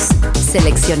House,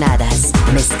 seleccionadas,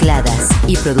 mezcladas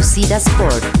y producidas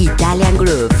por Italian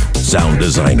Groove. Sound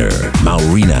designer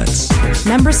Maurinats.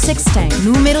 Number 16.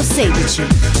 Numero 16.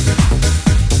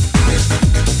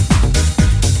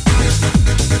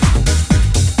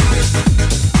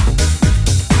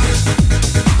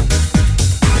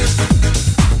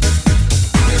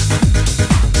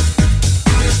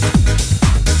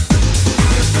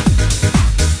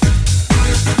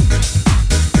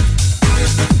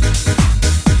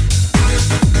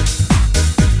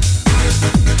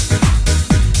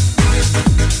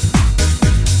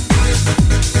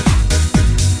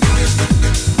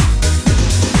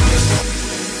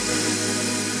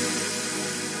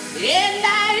 And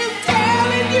I am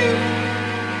telling you,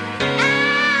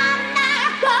 I'm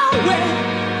not going.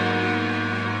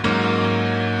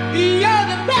 You're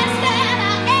the best that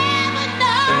I ever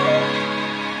know.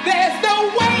 There's no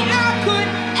way I could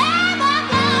ever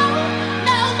go.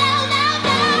 No, no, no,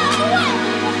 no.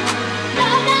 No,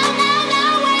 no, no, no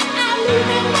way. I'm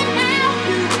leaving without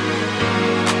you.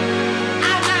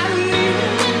 I'm not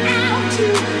leaving without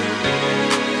you.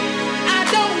 I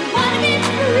don't want to be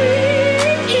free.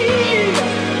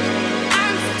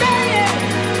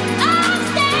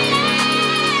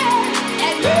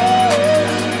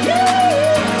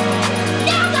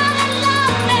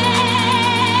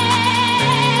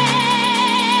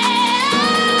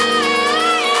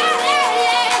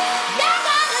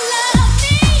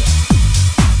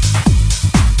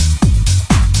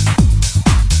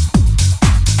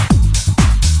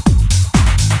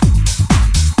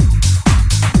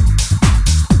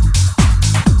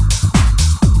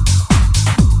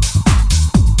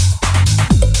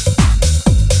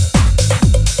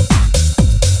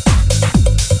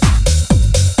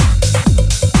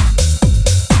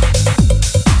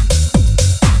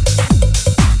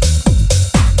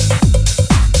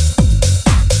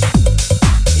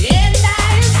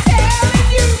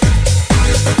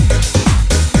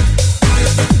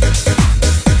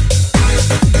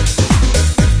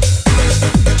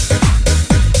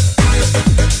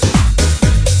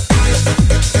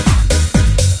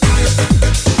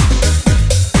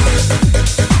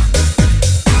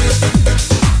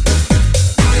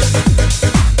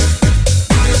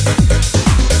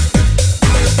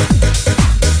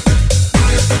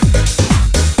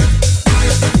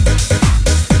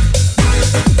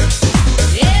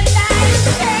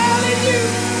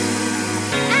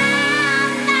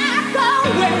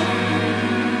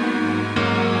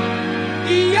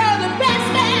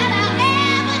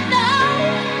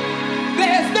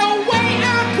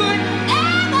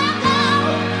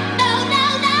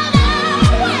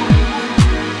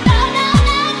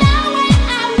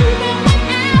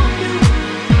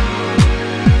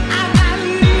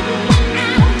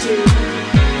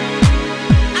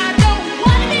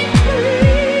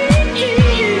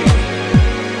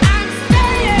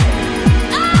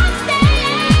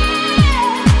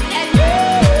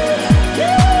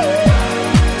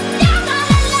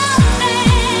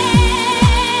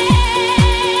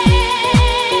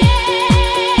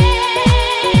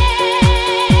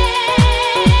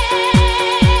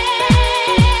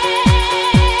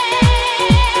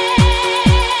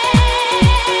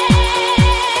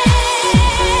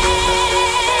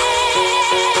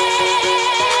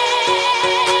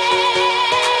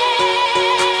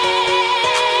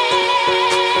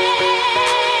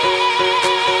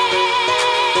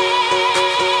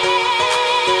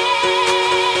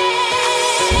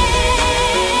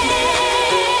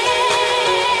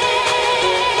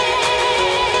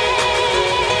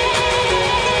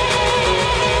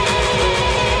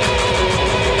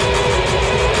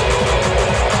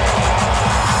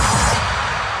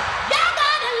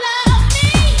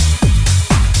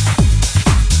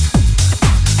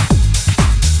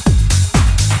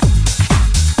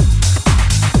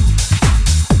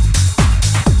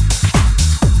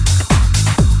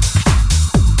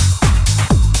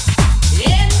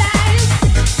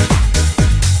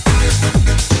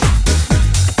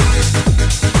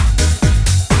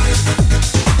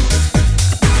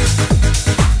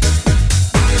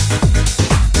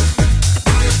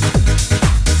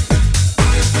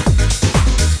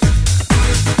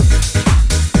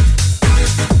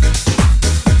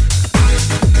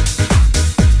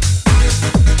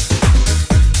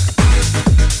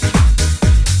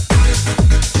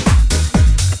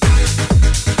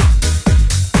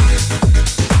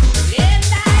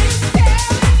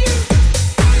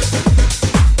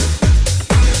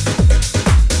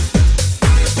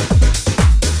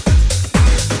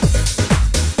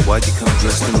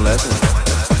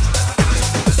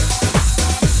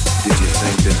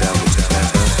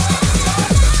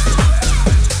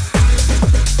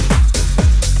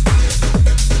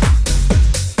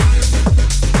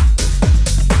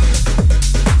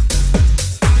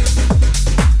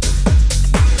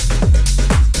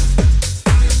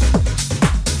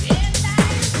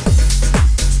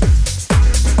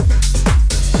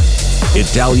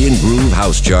 Italian Groove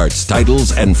House Charts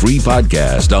titles and free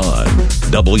podcast on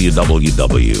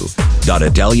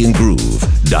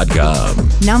www.italiangroove.com.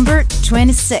 Number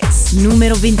 26,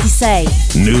 numero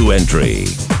 26. New entry.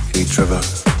 Hey Trevor,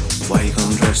 why you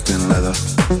come dressed in leather?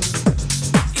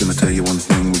 Can I tell you one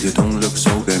thing? You don't look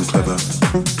so damn clever.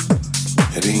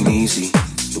 It ain't easy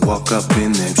to walk up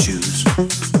in them shoes.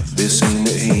 This ain't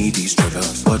the 80s, Trevor.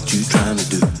 What you trying to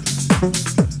do?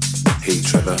 Hey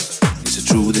Trevor, is it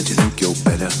true that you think you're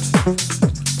better?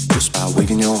 Just by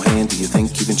waving your hand, do you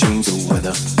think you can change the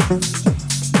weather?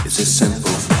 It's this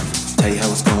simple, tell you how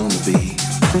it's gonna be.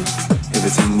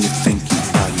 Everything you think you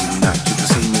are, you're not. You're the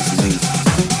same as me.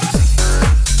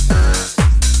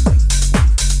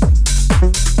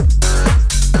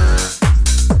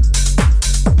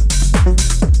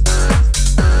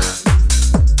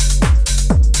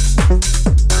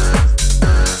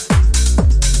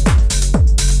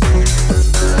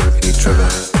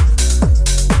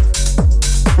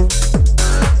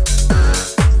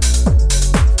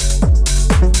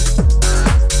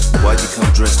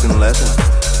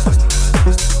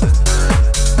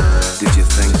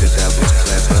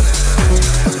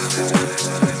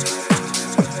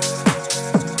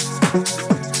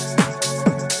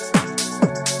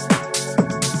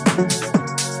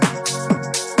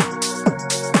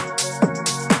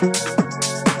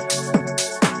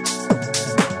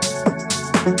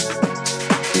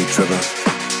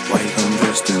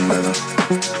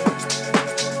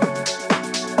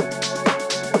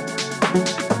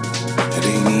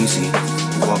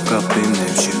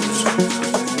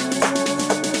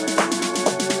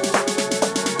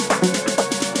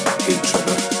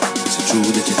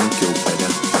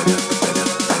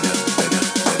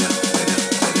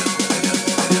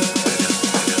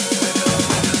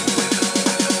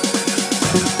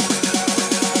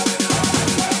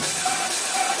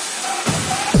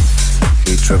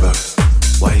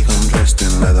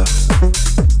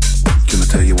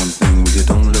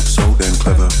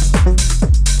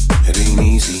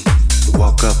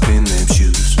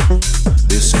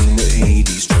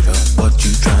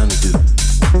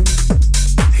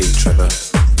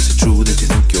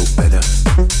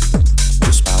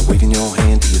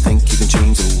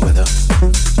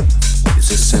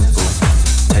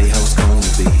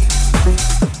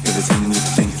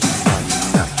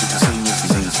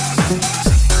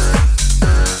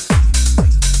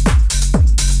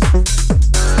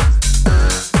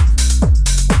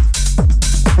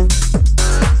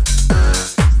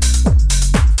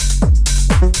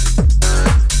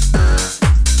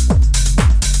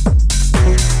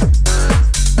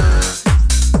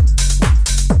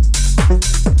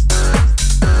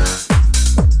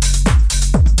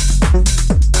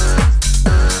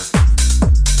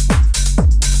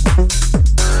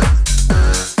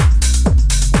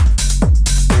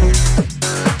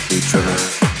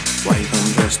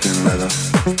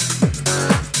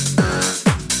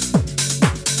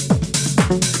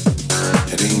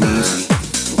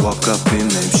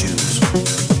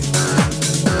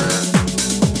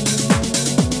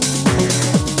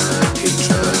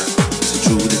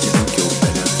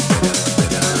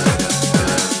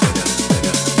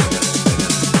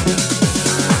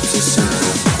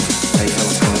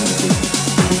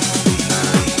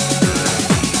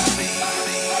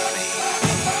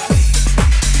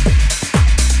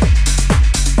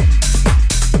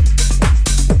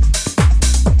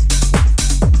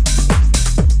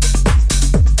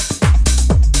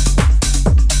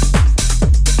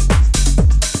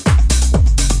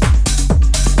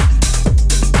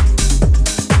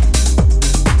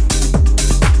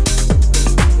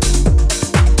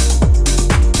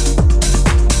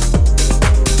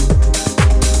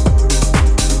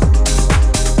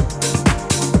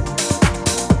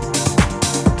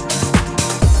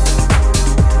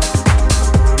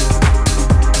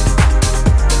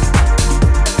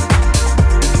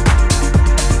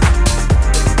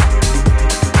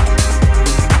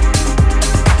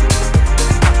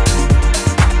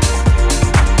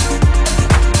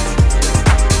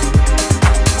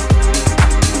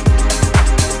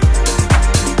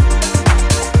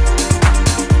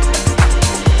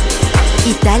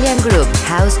 Italian Groove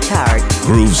House Chart.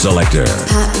 Groove Selector.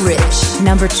 Pat Rich.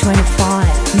 Number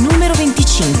 25, numero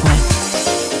 25.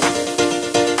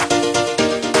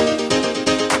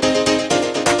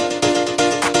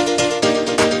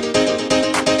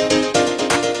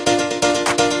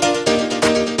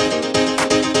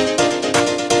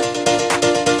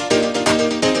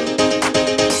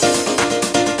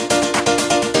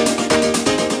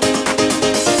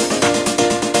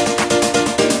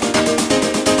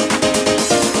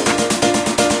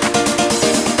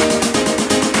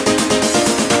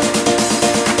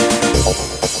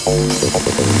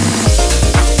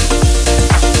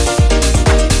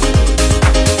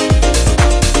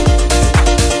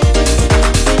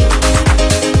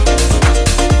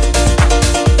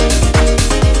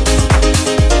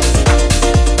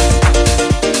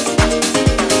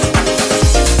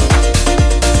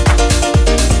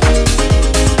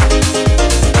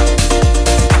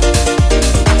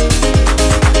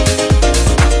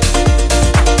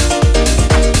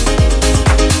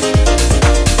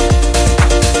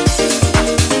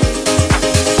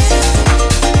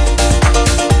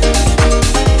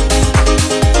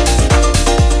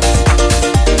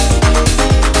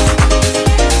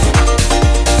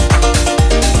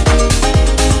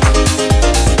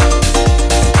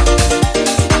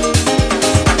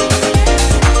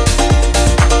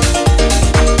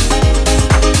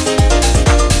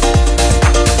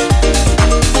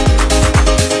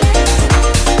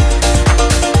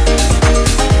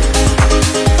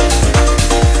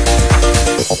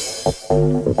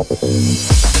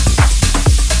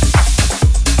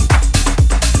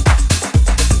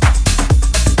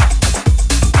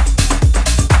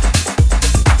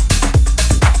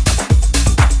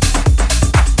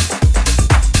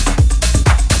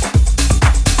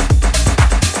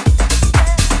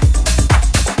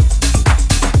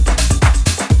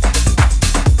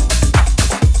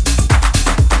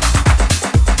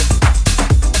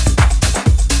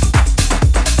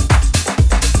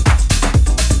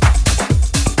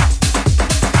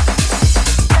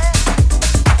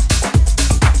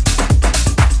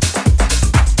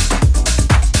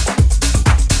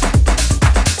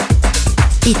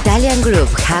 Italian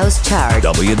Groove House Chart.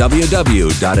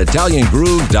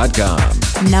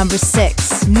 www.italiangroove.com. Number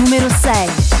 6, numero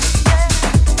 6.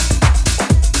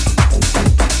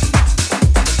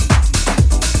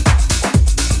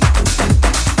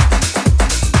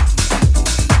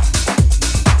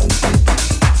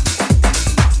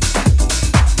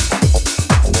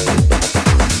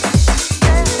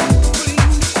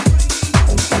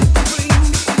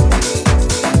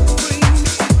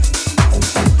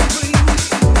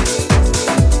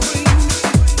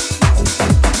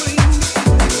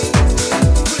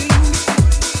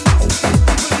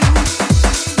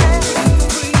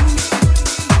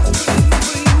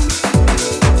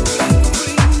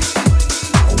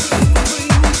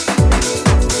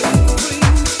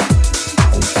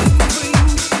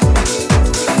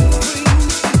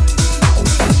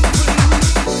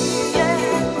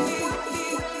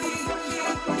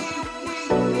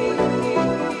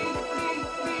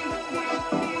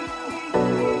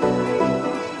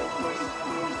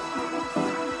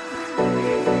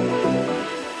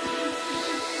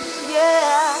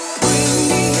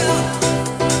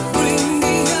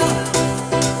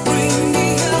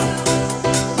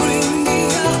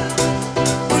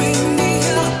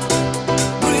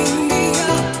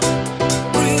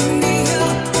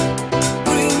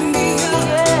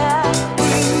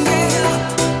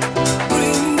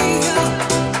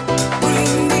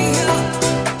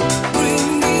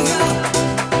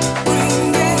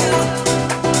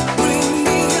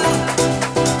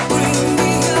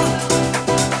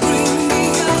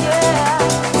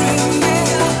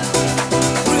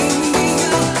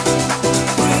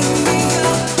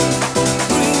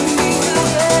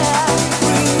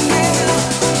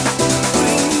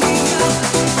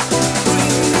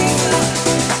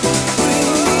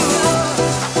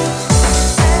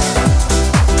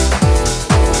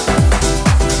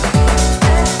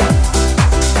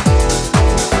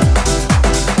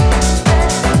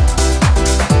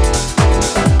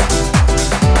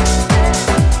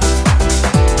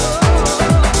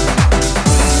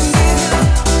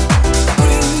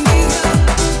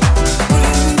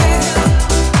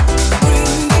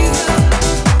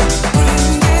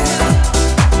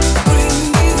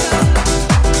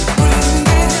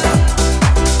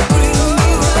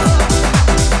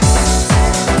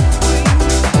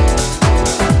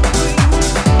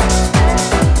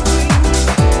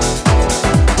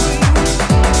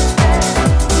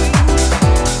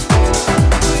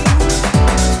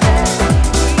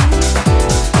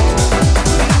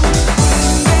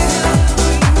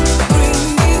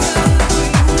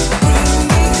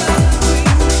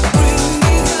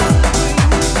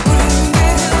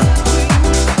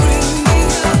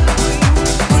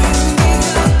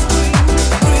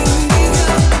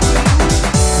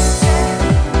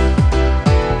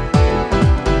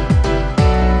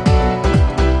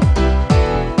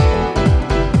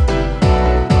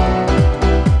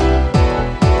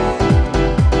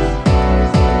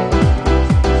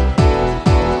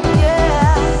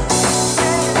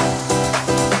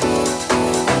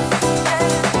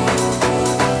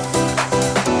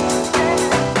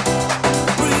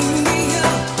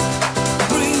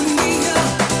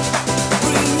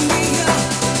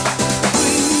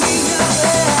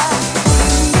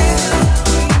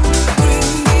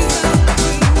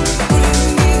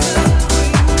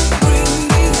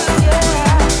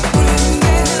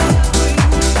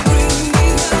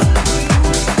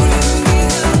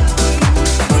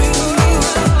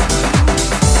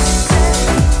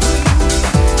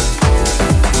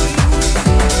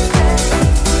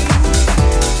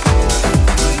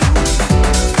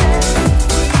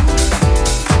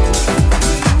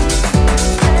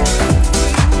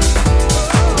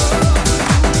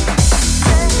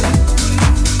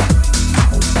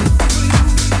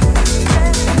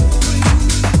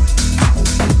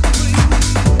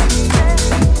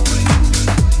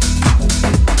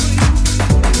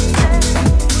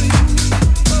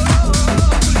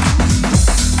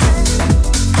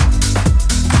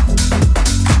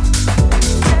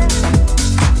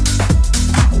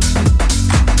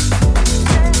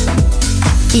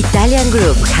 Italian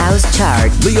Groove House Chart.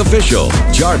 The official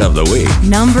chart of the week.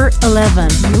 Number 11,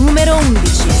 numero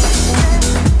 11.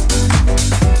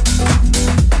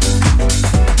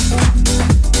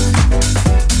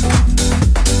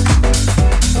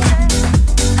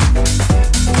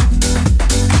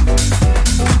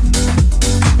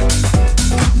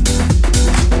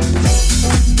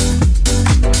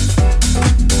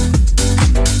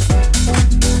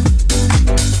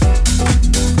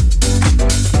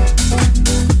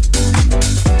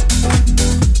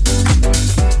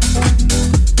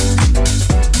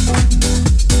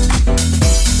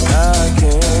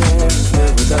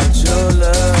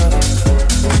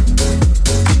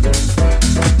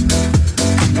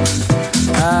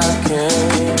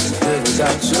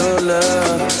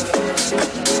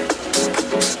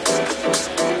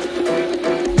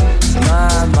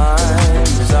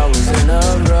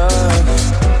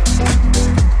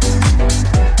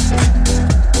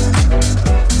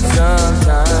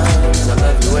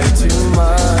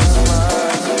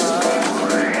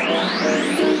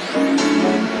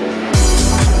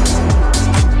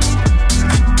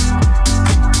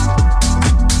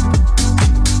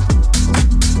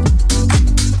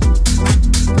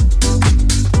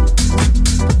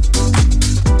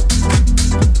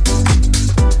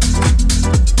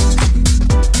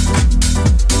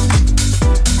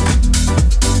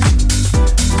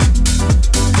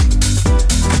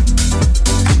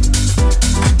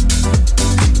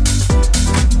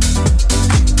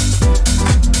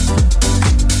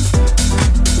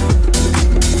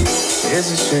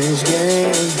 strange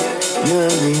game you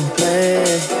and me play.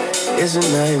 It's a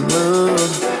night move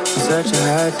on such a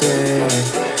hot day.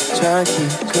 Trying to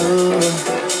keep cool,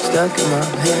 stuck in my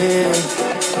head,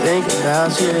 thinking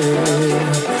about you,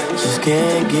 just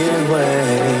can't get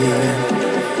away.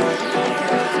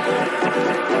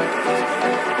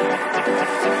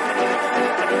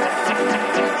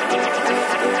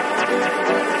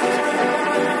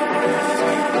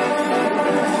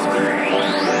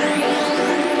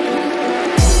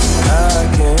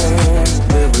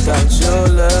 Without your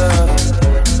love,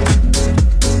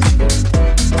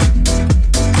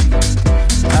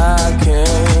 I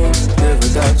can't live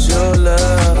without your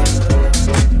love.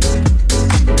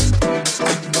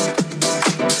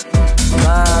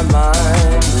 My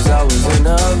mind is always in a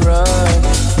rush.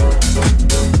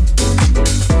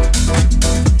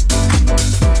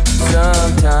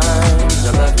 Sometimes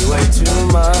I love you way too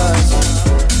much.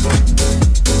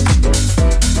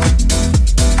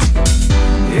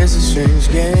 It's a strange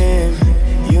game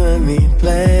you and me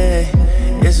play.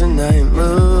 It's a night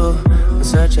move on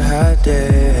such a hot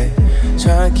day.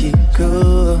 Trying to keep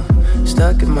cool,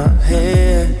 stuck in my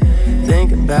head,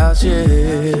 thinking about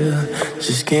you,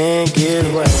 just can't get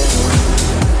away.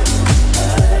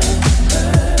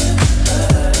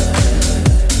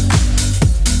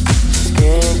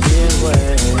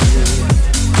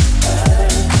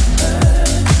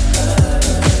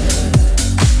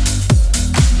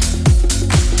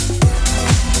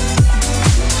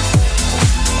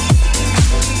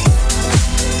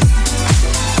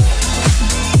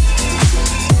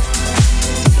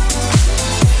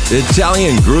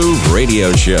 Italian Groove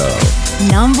Radio Show.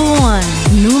 Number 1,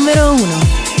 numero 1.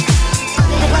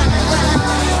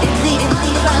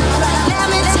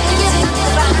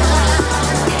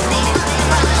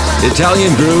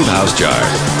 Italian Groove House Chart.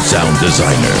 Sound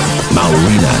designer,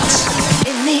 Maurinats.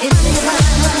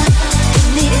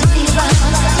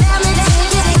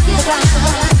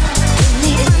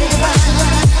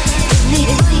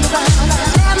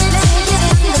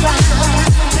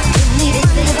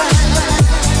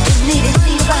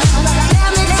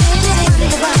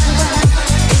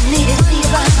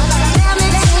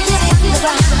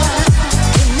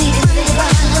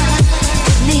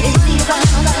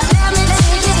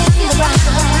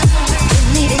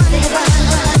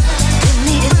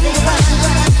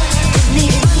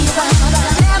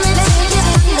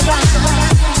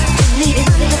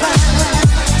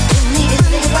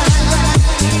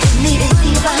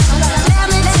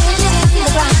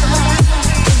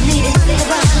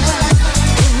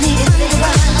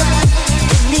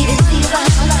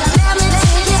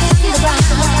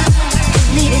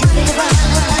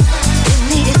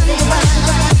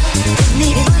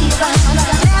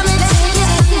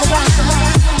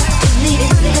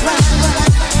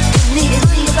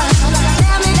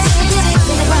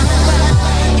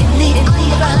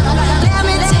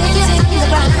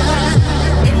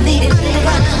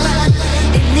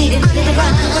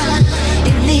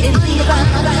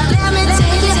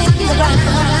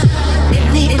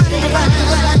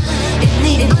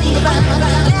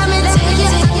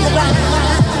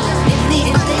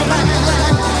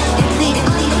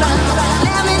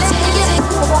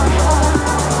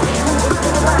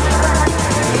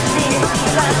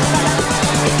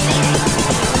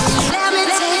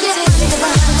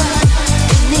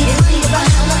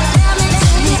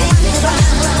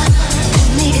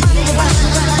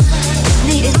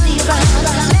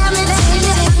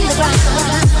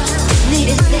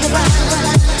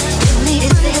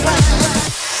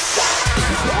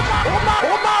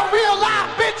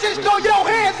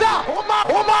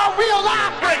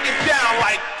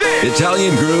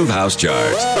 Italian Groove House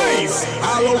Chart.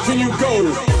 How low can you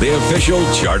go? The official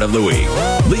chart of the week.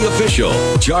 The official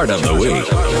chart of the week.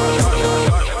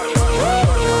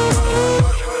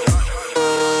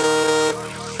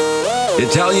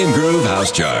 Italian Groove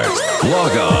House Chart.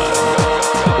 Log on.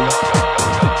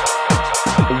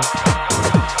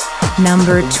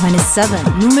 Number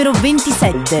 27, numero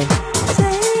 27.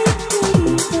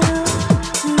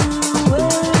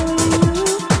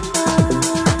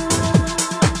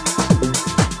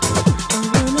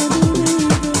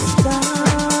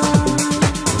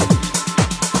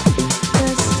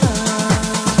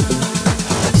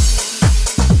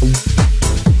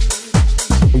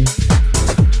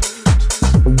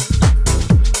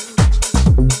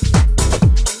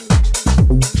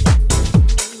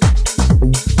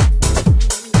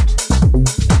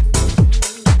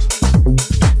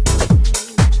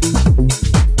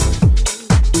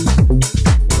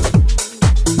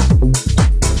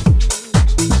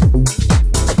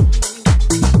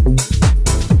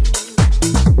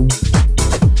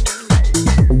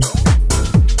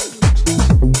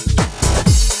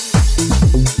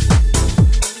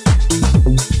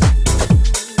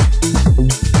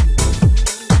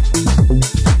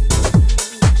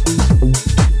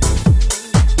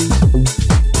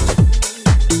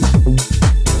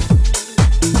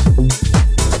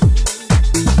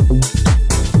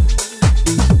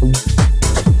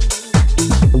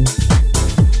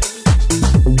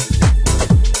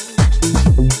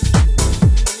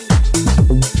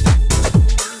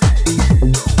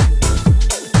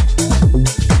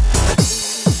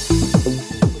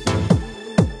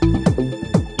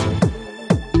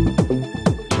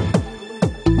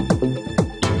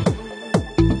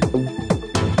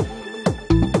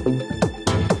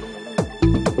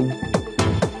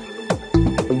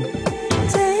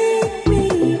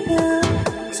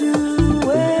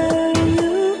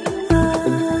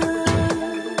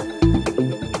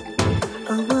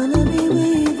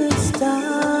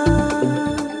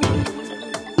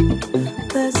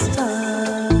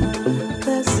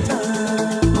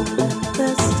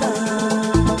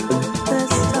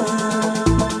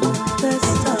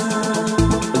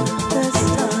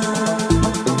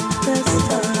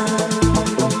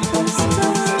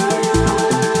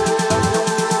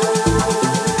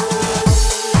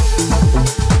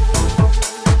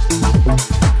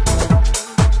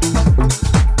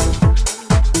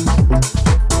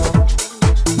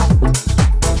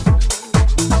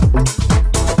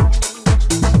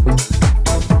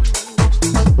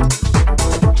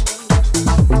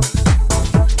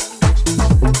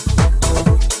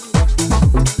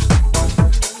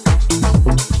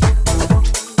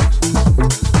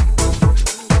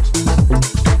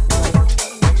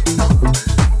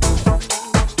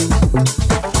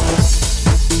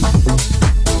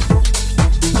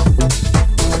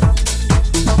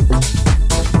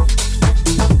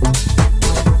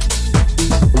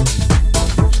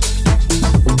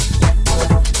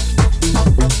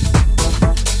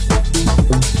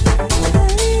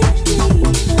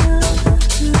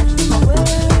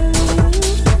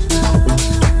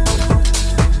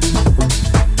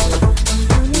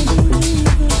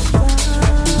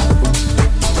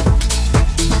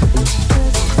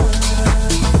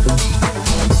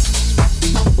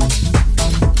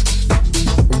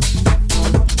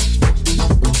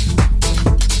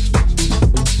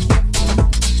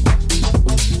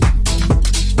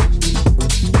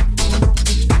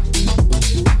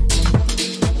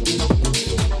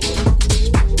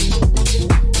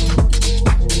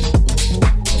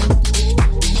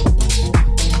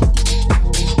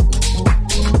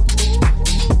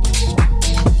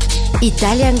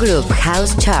 Italian Groove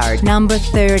House Chart. Number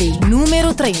 30.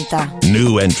 Numero 30.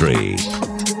 New entry.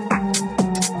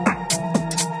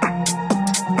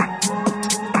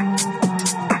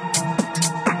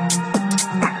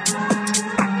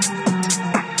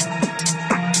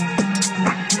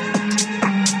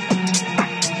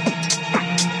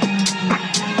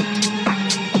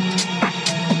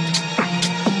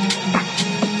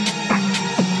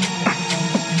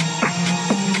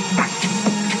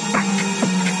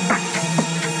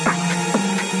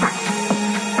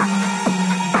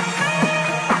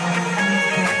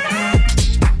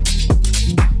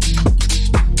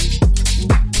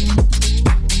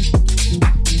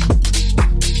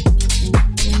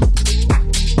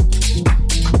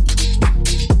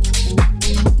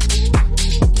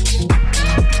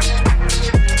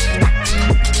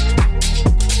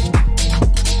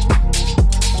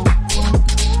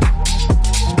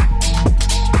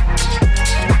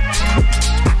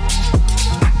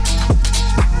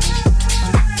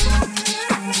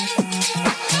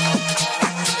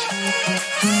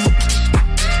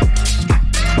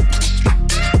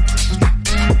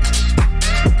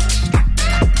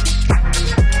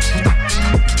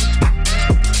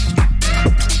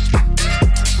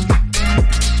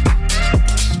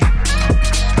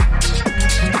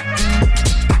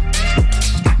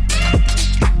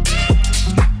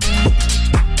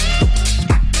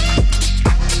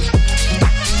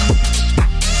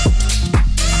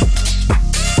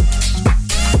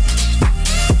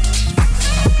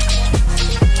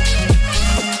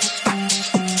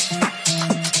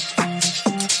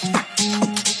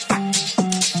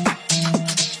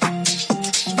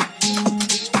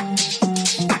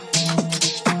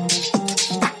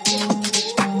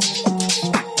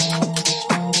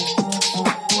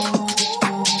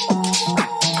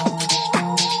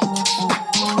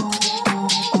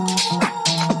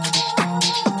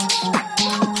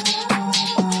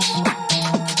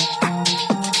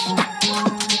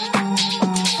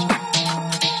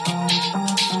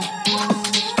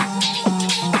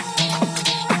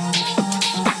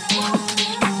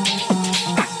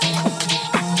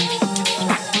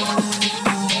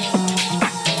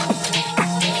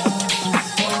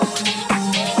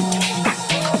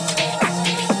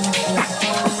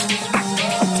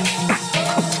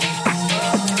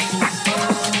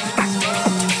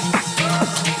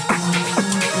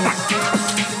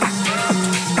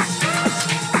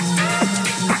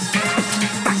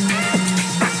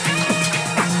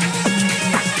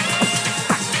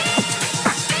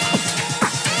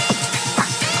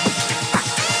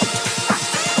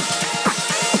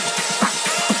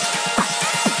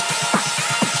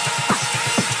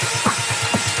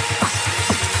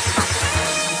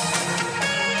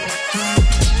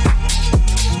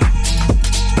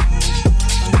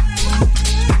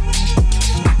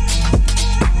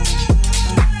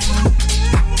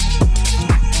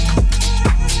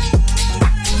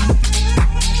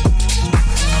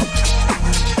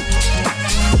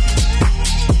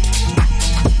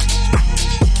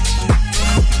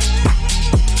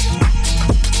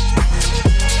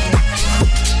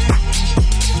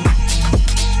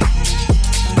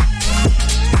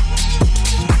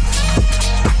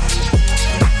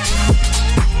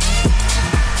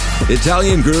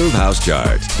 Italian Groove House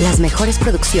Chart. Las mejores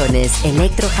producciones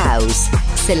Electro House,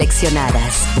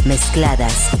 seleccionadas,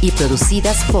 mezcladas y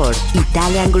producidas por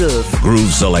Italian Groove.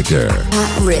 Groove Selector.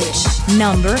 Pat Rich.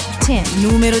 Number 10.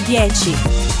 Numero 10.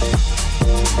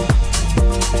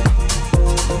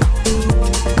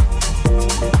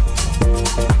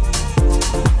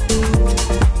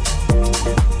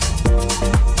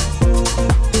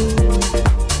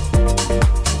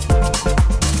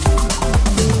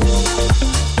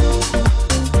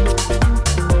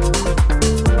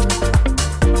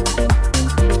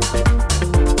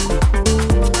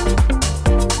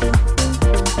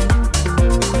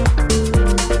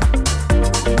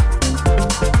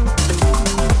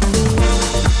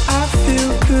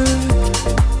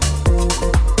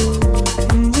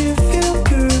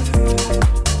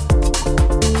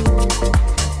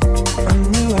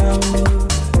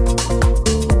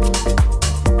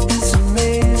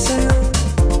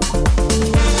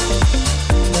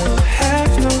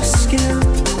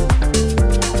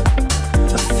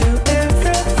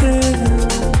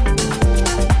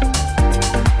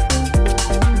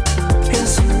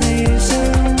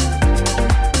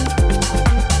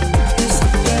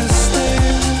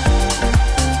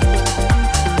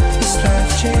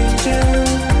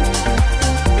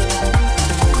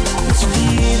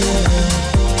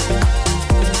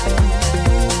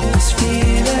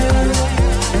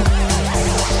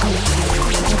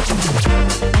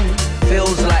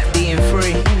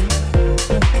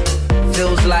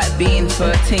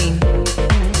 18.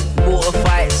 Water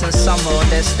fights and summer on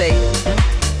their state.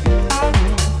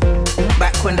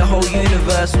 Back when the whole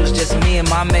universe was just me and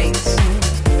my mates.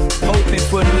 Hoping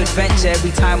for a new adventure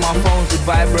every time our phones would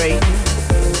vibrate.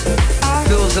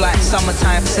 Feels like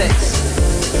summertime sex.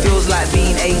 Feels like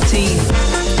being 18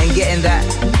 and getting that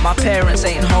my parents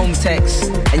ain't home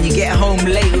text. And you get home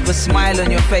late with a smile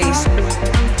on your face.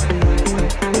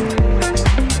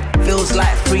 Feels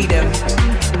like freedom.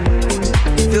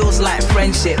 Feels like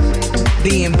friendship,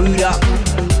 being booed up.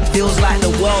 Feels like the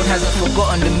world hasn't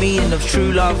forgotten the meaning of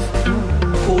true love.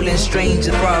 Calling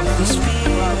strangers bruv.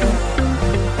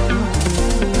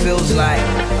 Feels like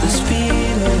this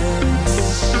feeling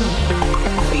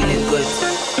good.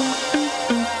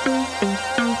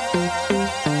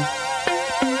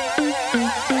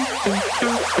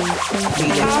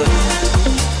 Feeling good.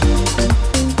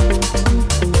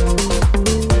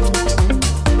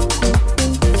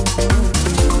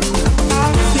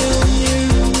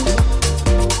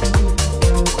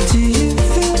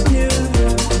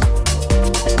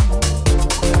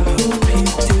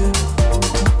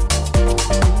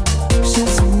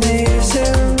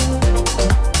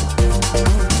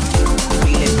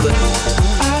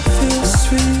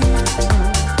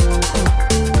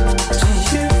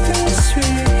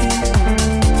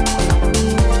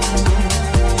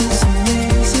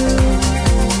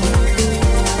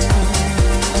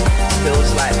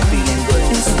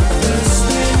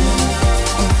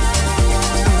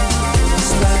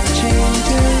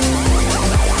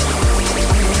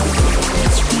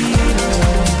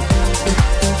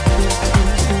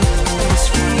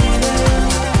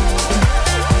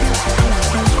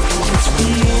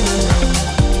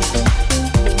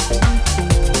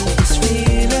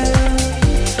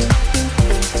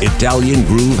 Italian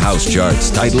Groove House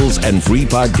Charts, titles, and free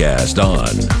podcast on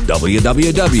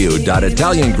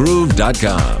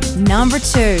www.italiangroove.com. Number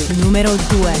 2, numero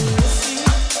 2.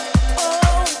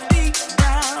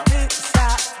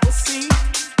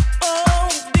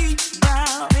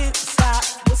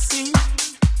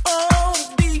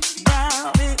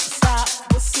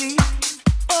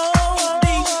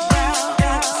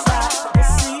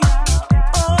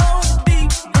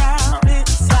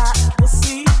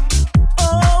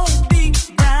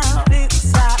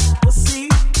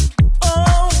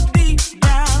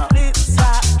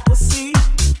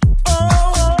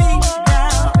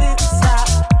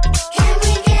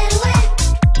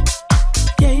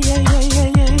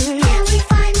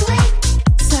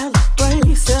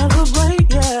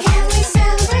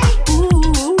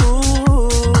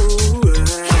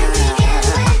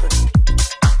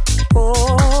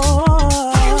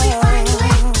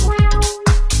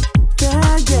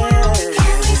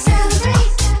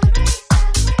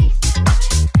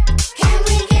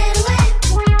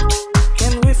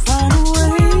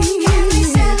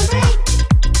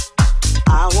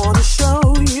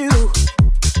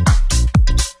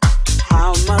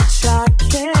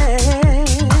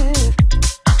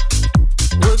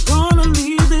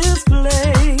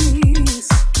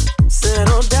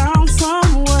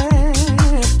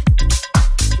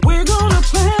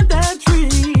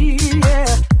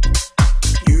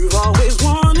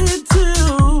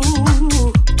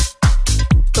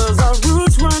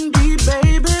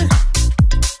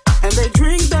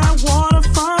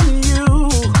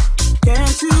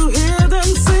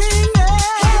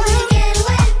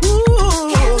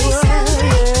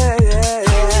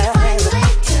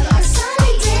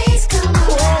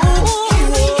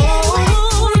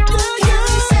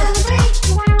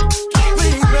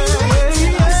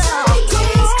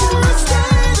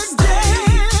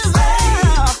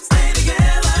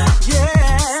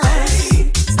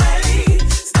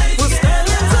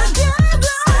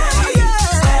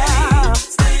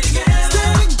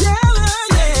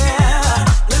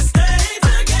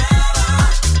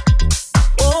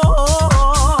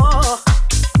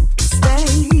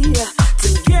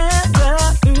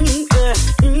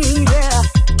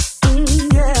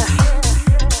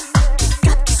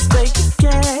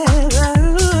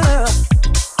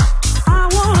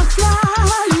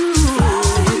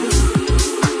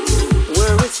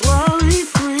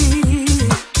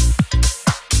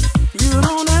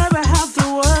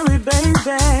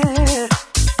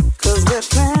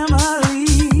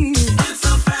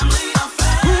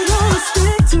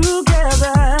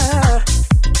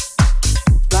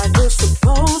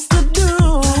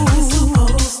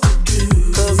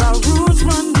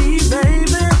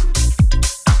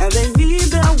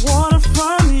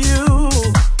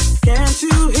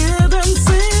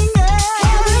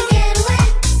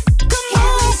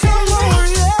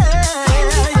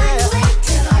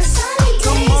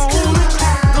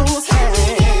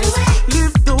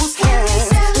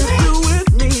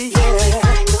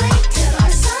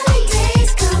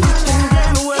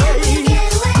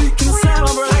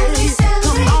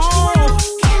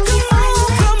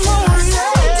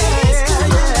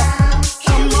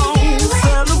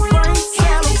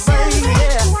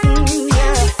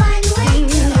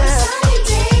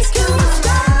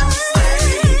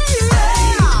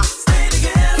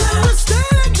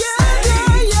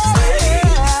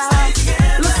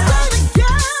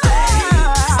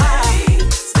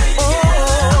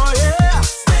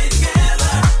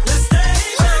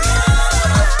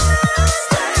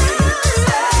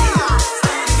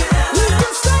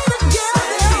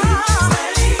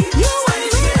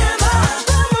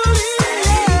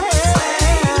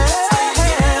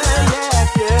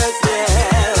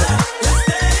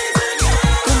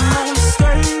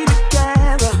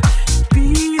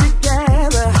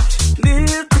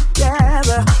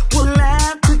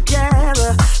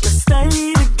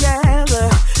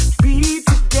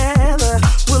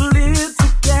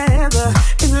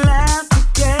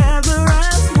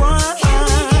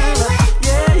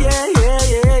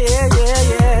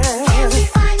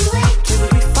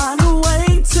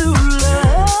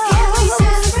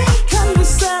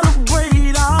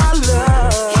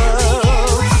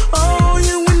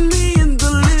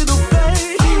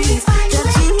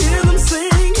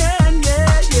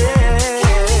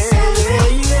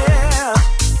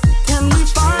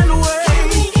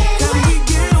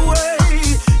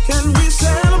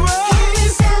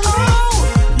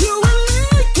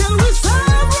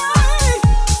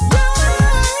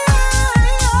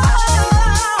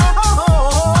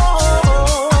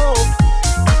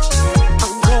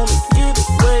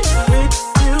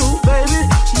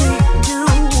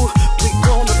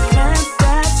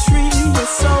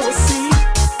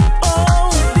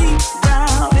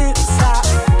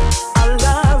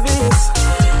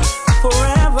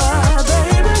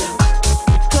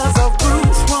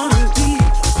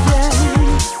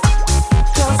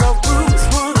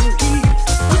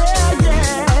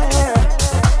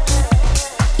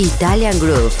 Italian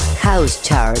Groove House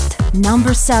Chart.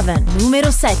 Number 7,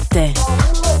 numero 7.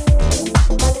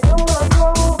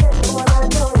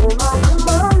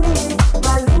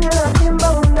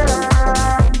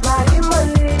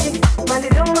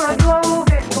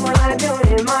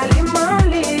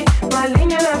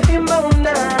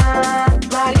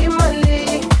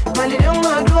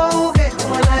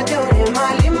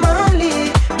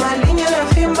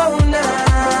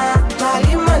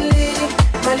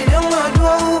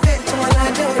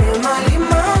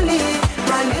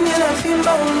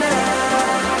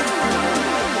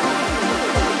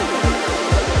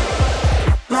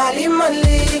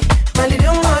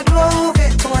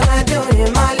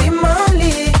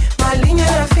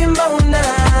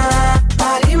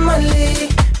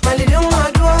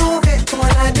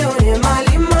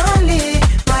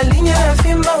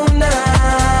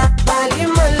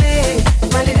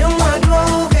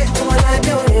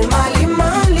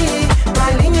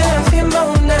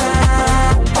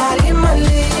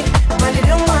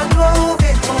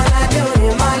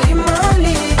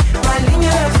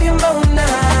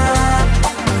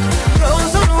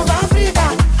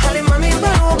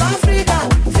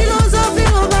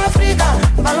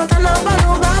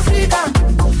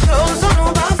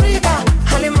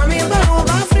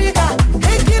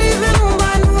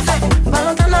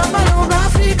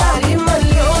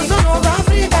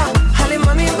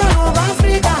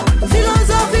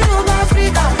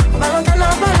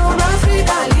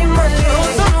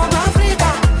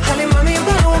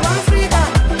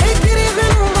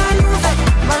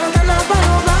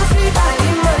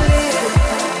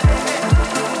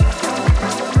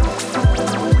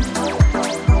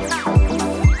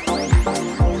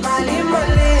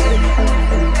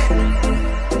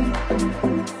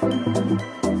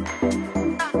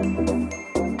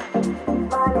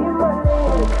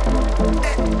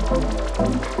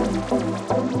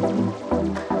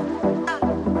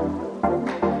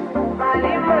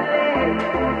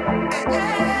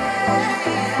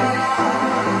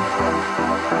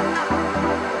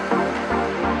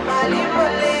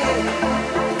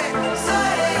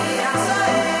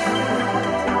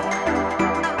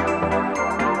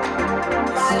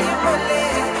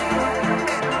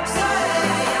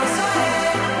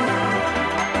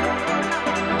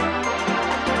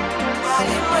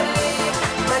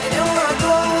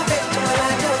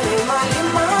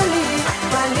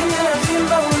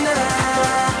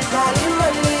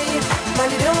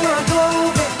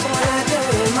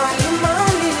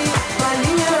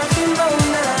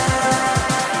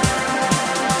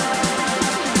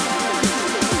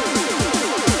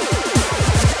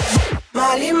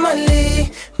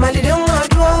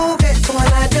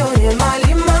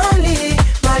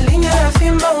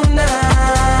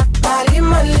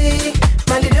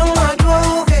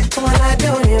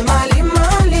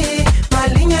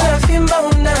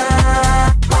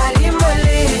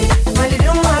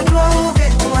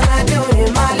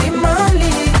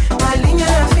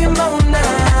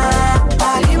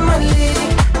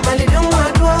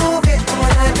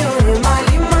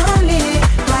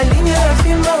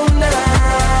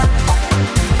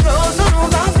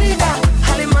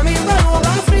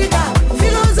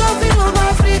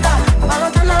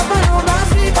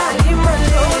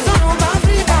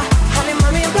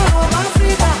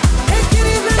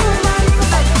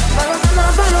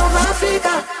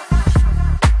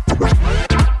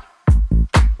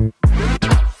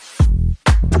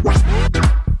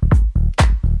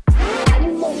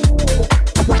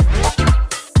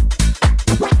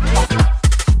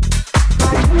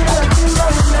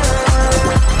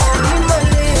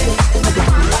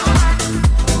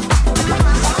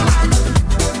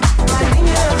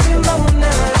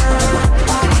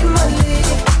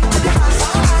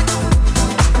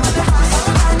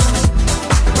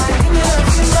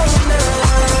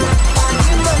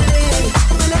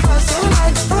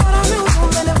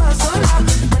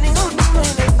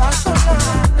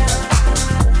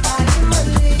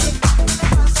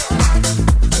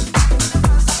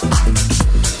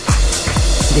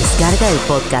 Descarga el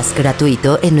podcast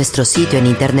gratuito en nuestro sitio en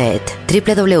internet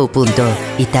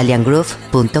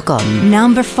www.italiangroove.com.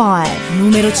 Number 5,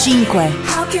 numero 5. How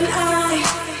can I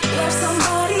love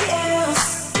somebody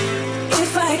else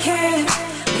if I can't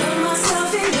love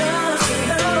myself enough?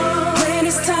 When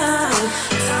it's time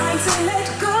to let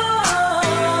go.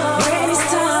 When it's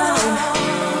time,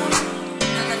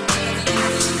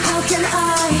 how can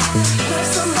I love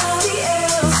somebody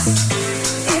else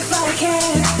if I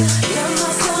can't love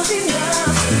myself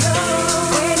enough?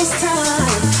 When it's time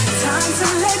to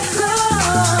let go.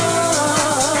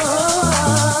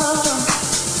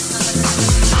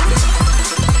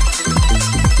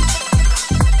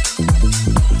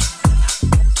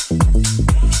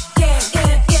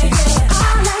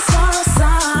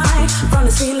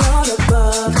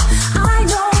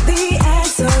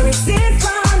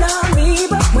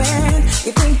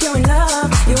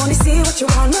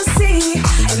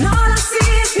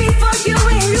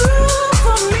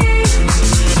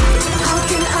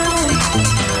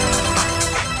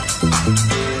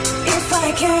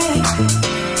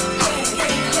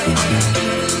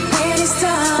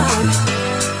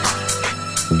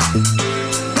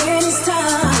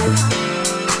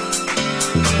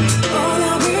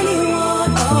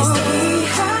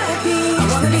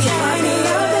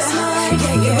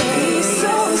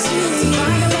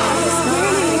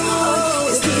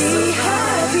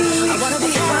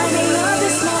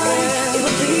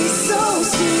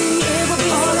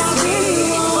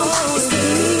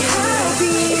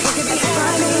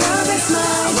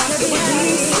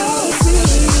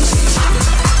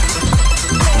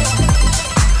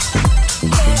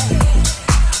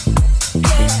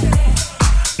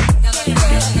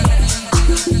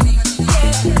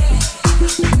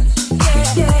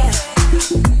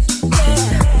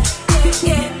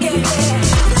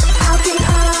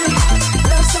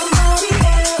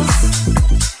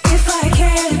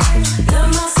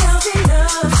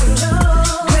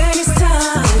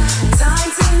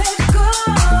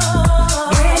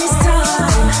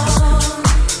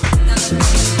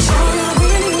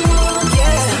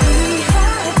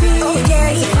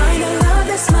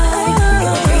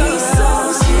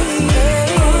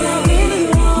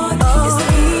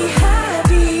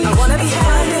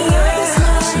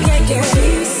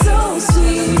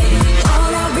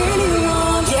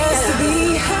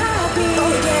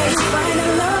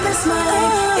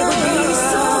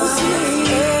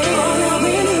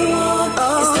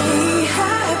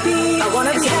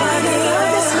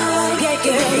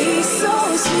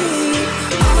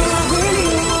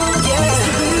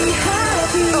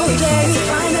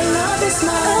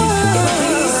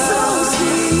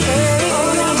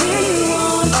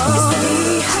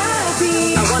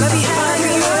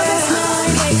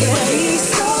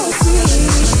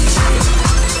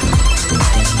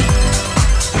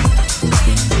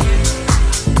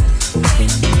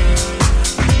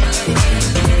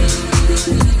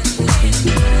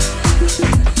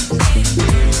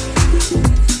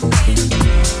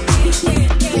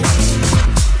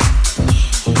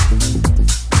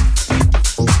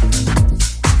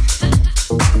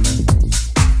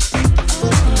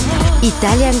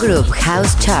 Italian Groove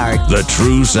House Chart. The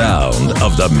true sound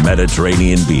of the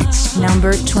Mediterranean beats.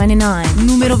 Number 29,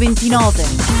 numero 29.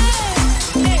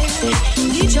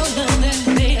 Need your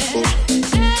loving, baby.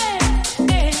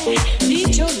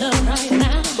 Need your love right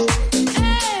now.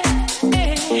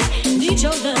 Need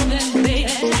your loving,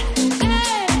 baby.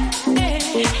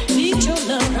 Need your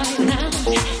love right now.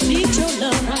 Need your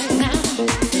love right now.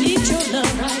 Need your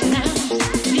love right now.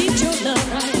 Need your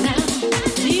love right now.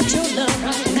 Need your love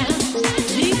right now.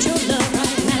 Need your love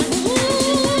right now.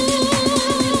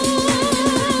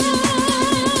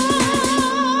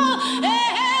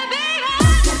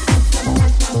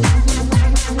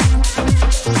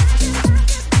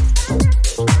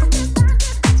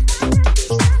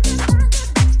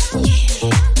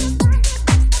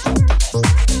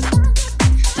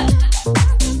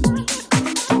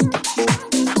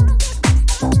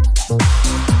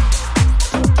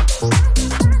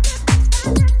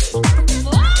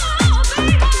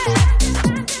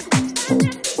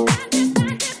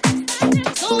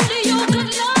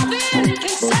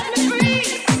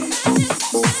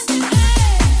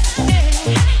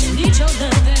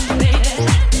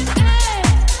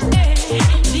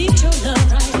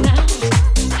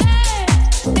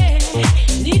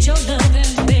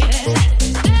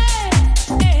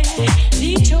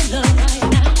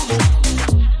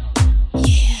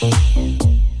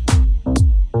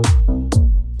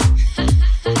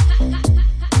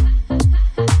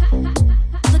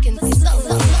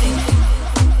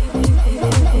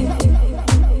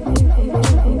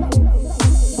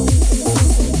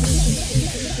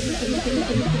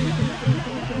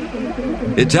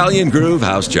 Italian Groove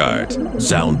House Chart.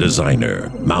 Sound designer,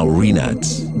 Maurinat.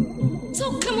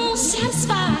 So come on,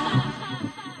 satisfy.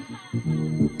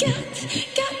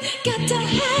 Got to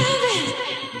have it.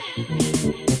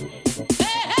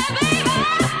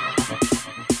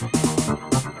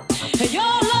 Hey, your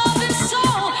love is so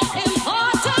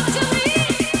important to me.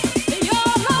 Your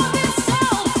love is so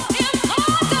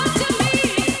important to me.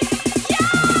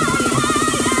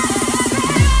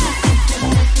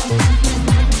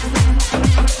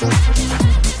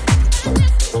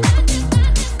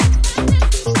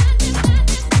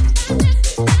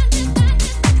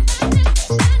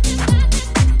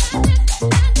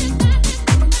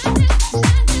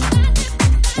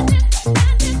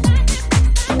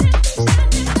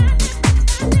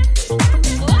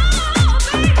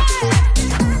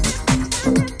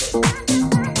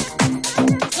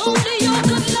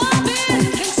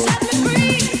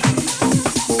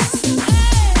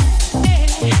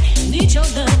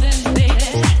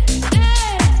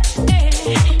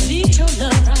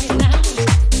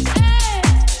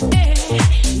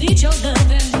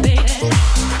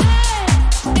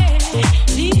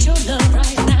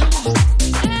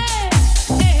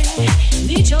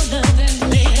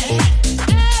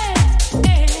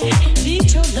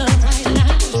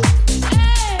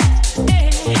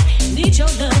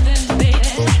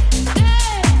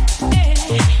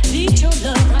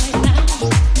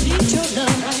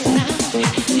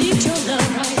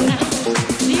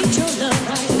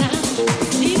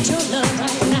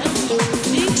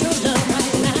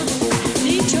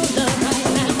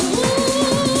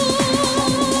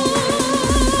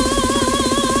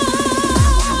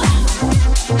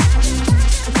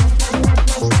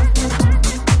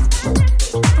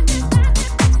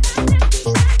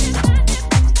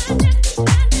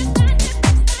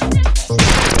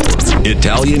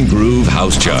 Italian Groove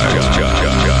House Chart.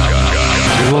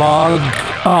 Log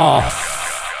off.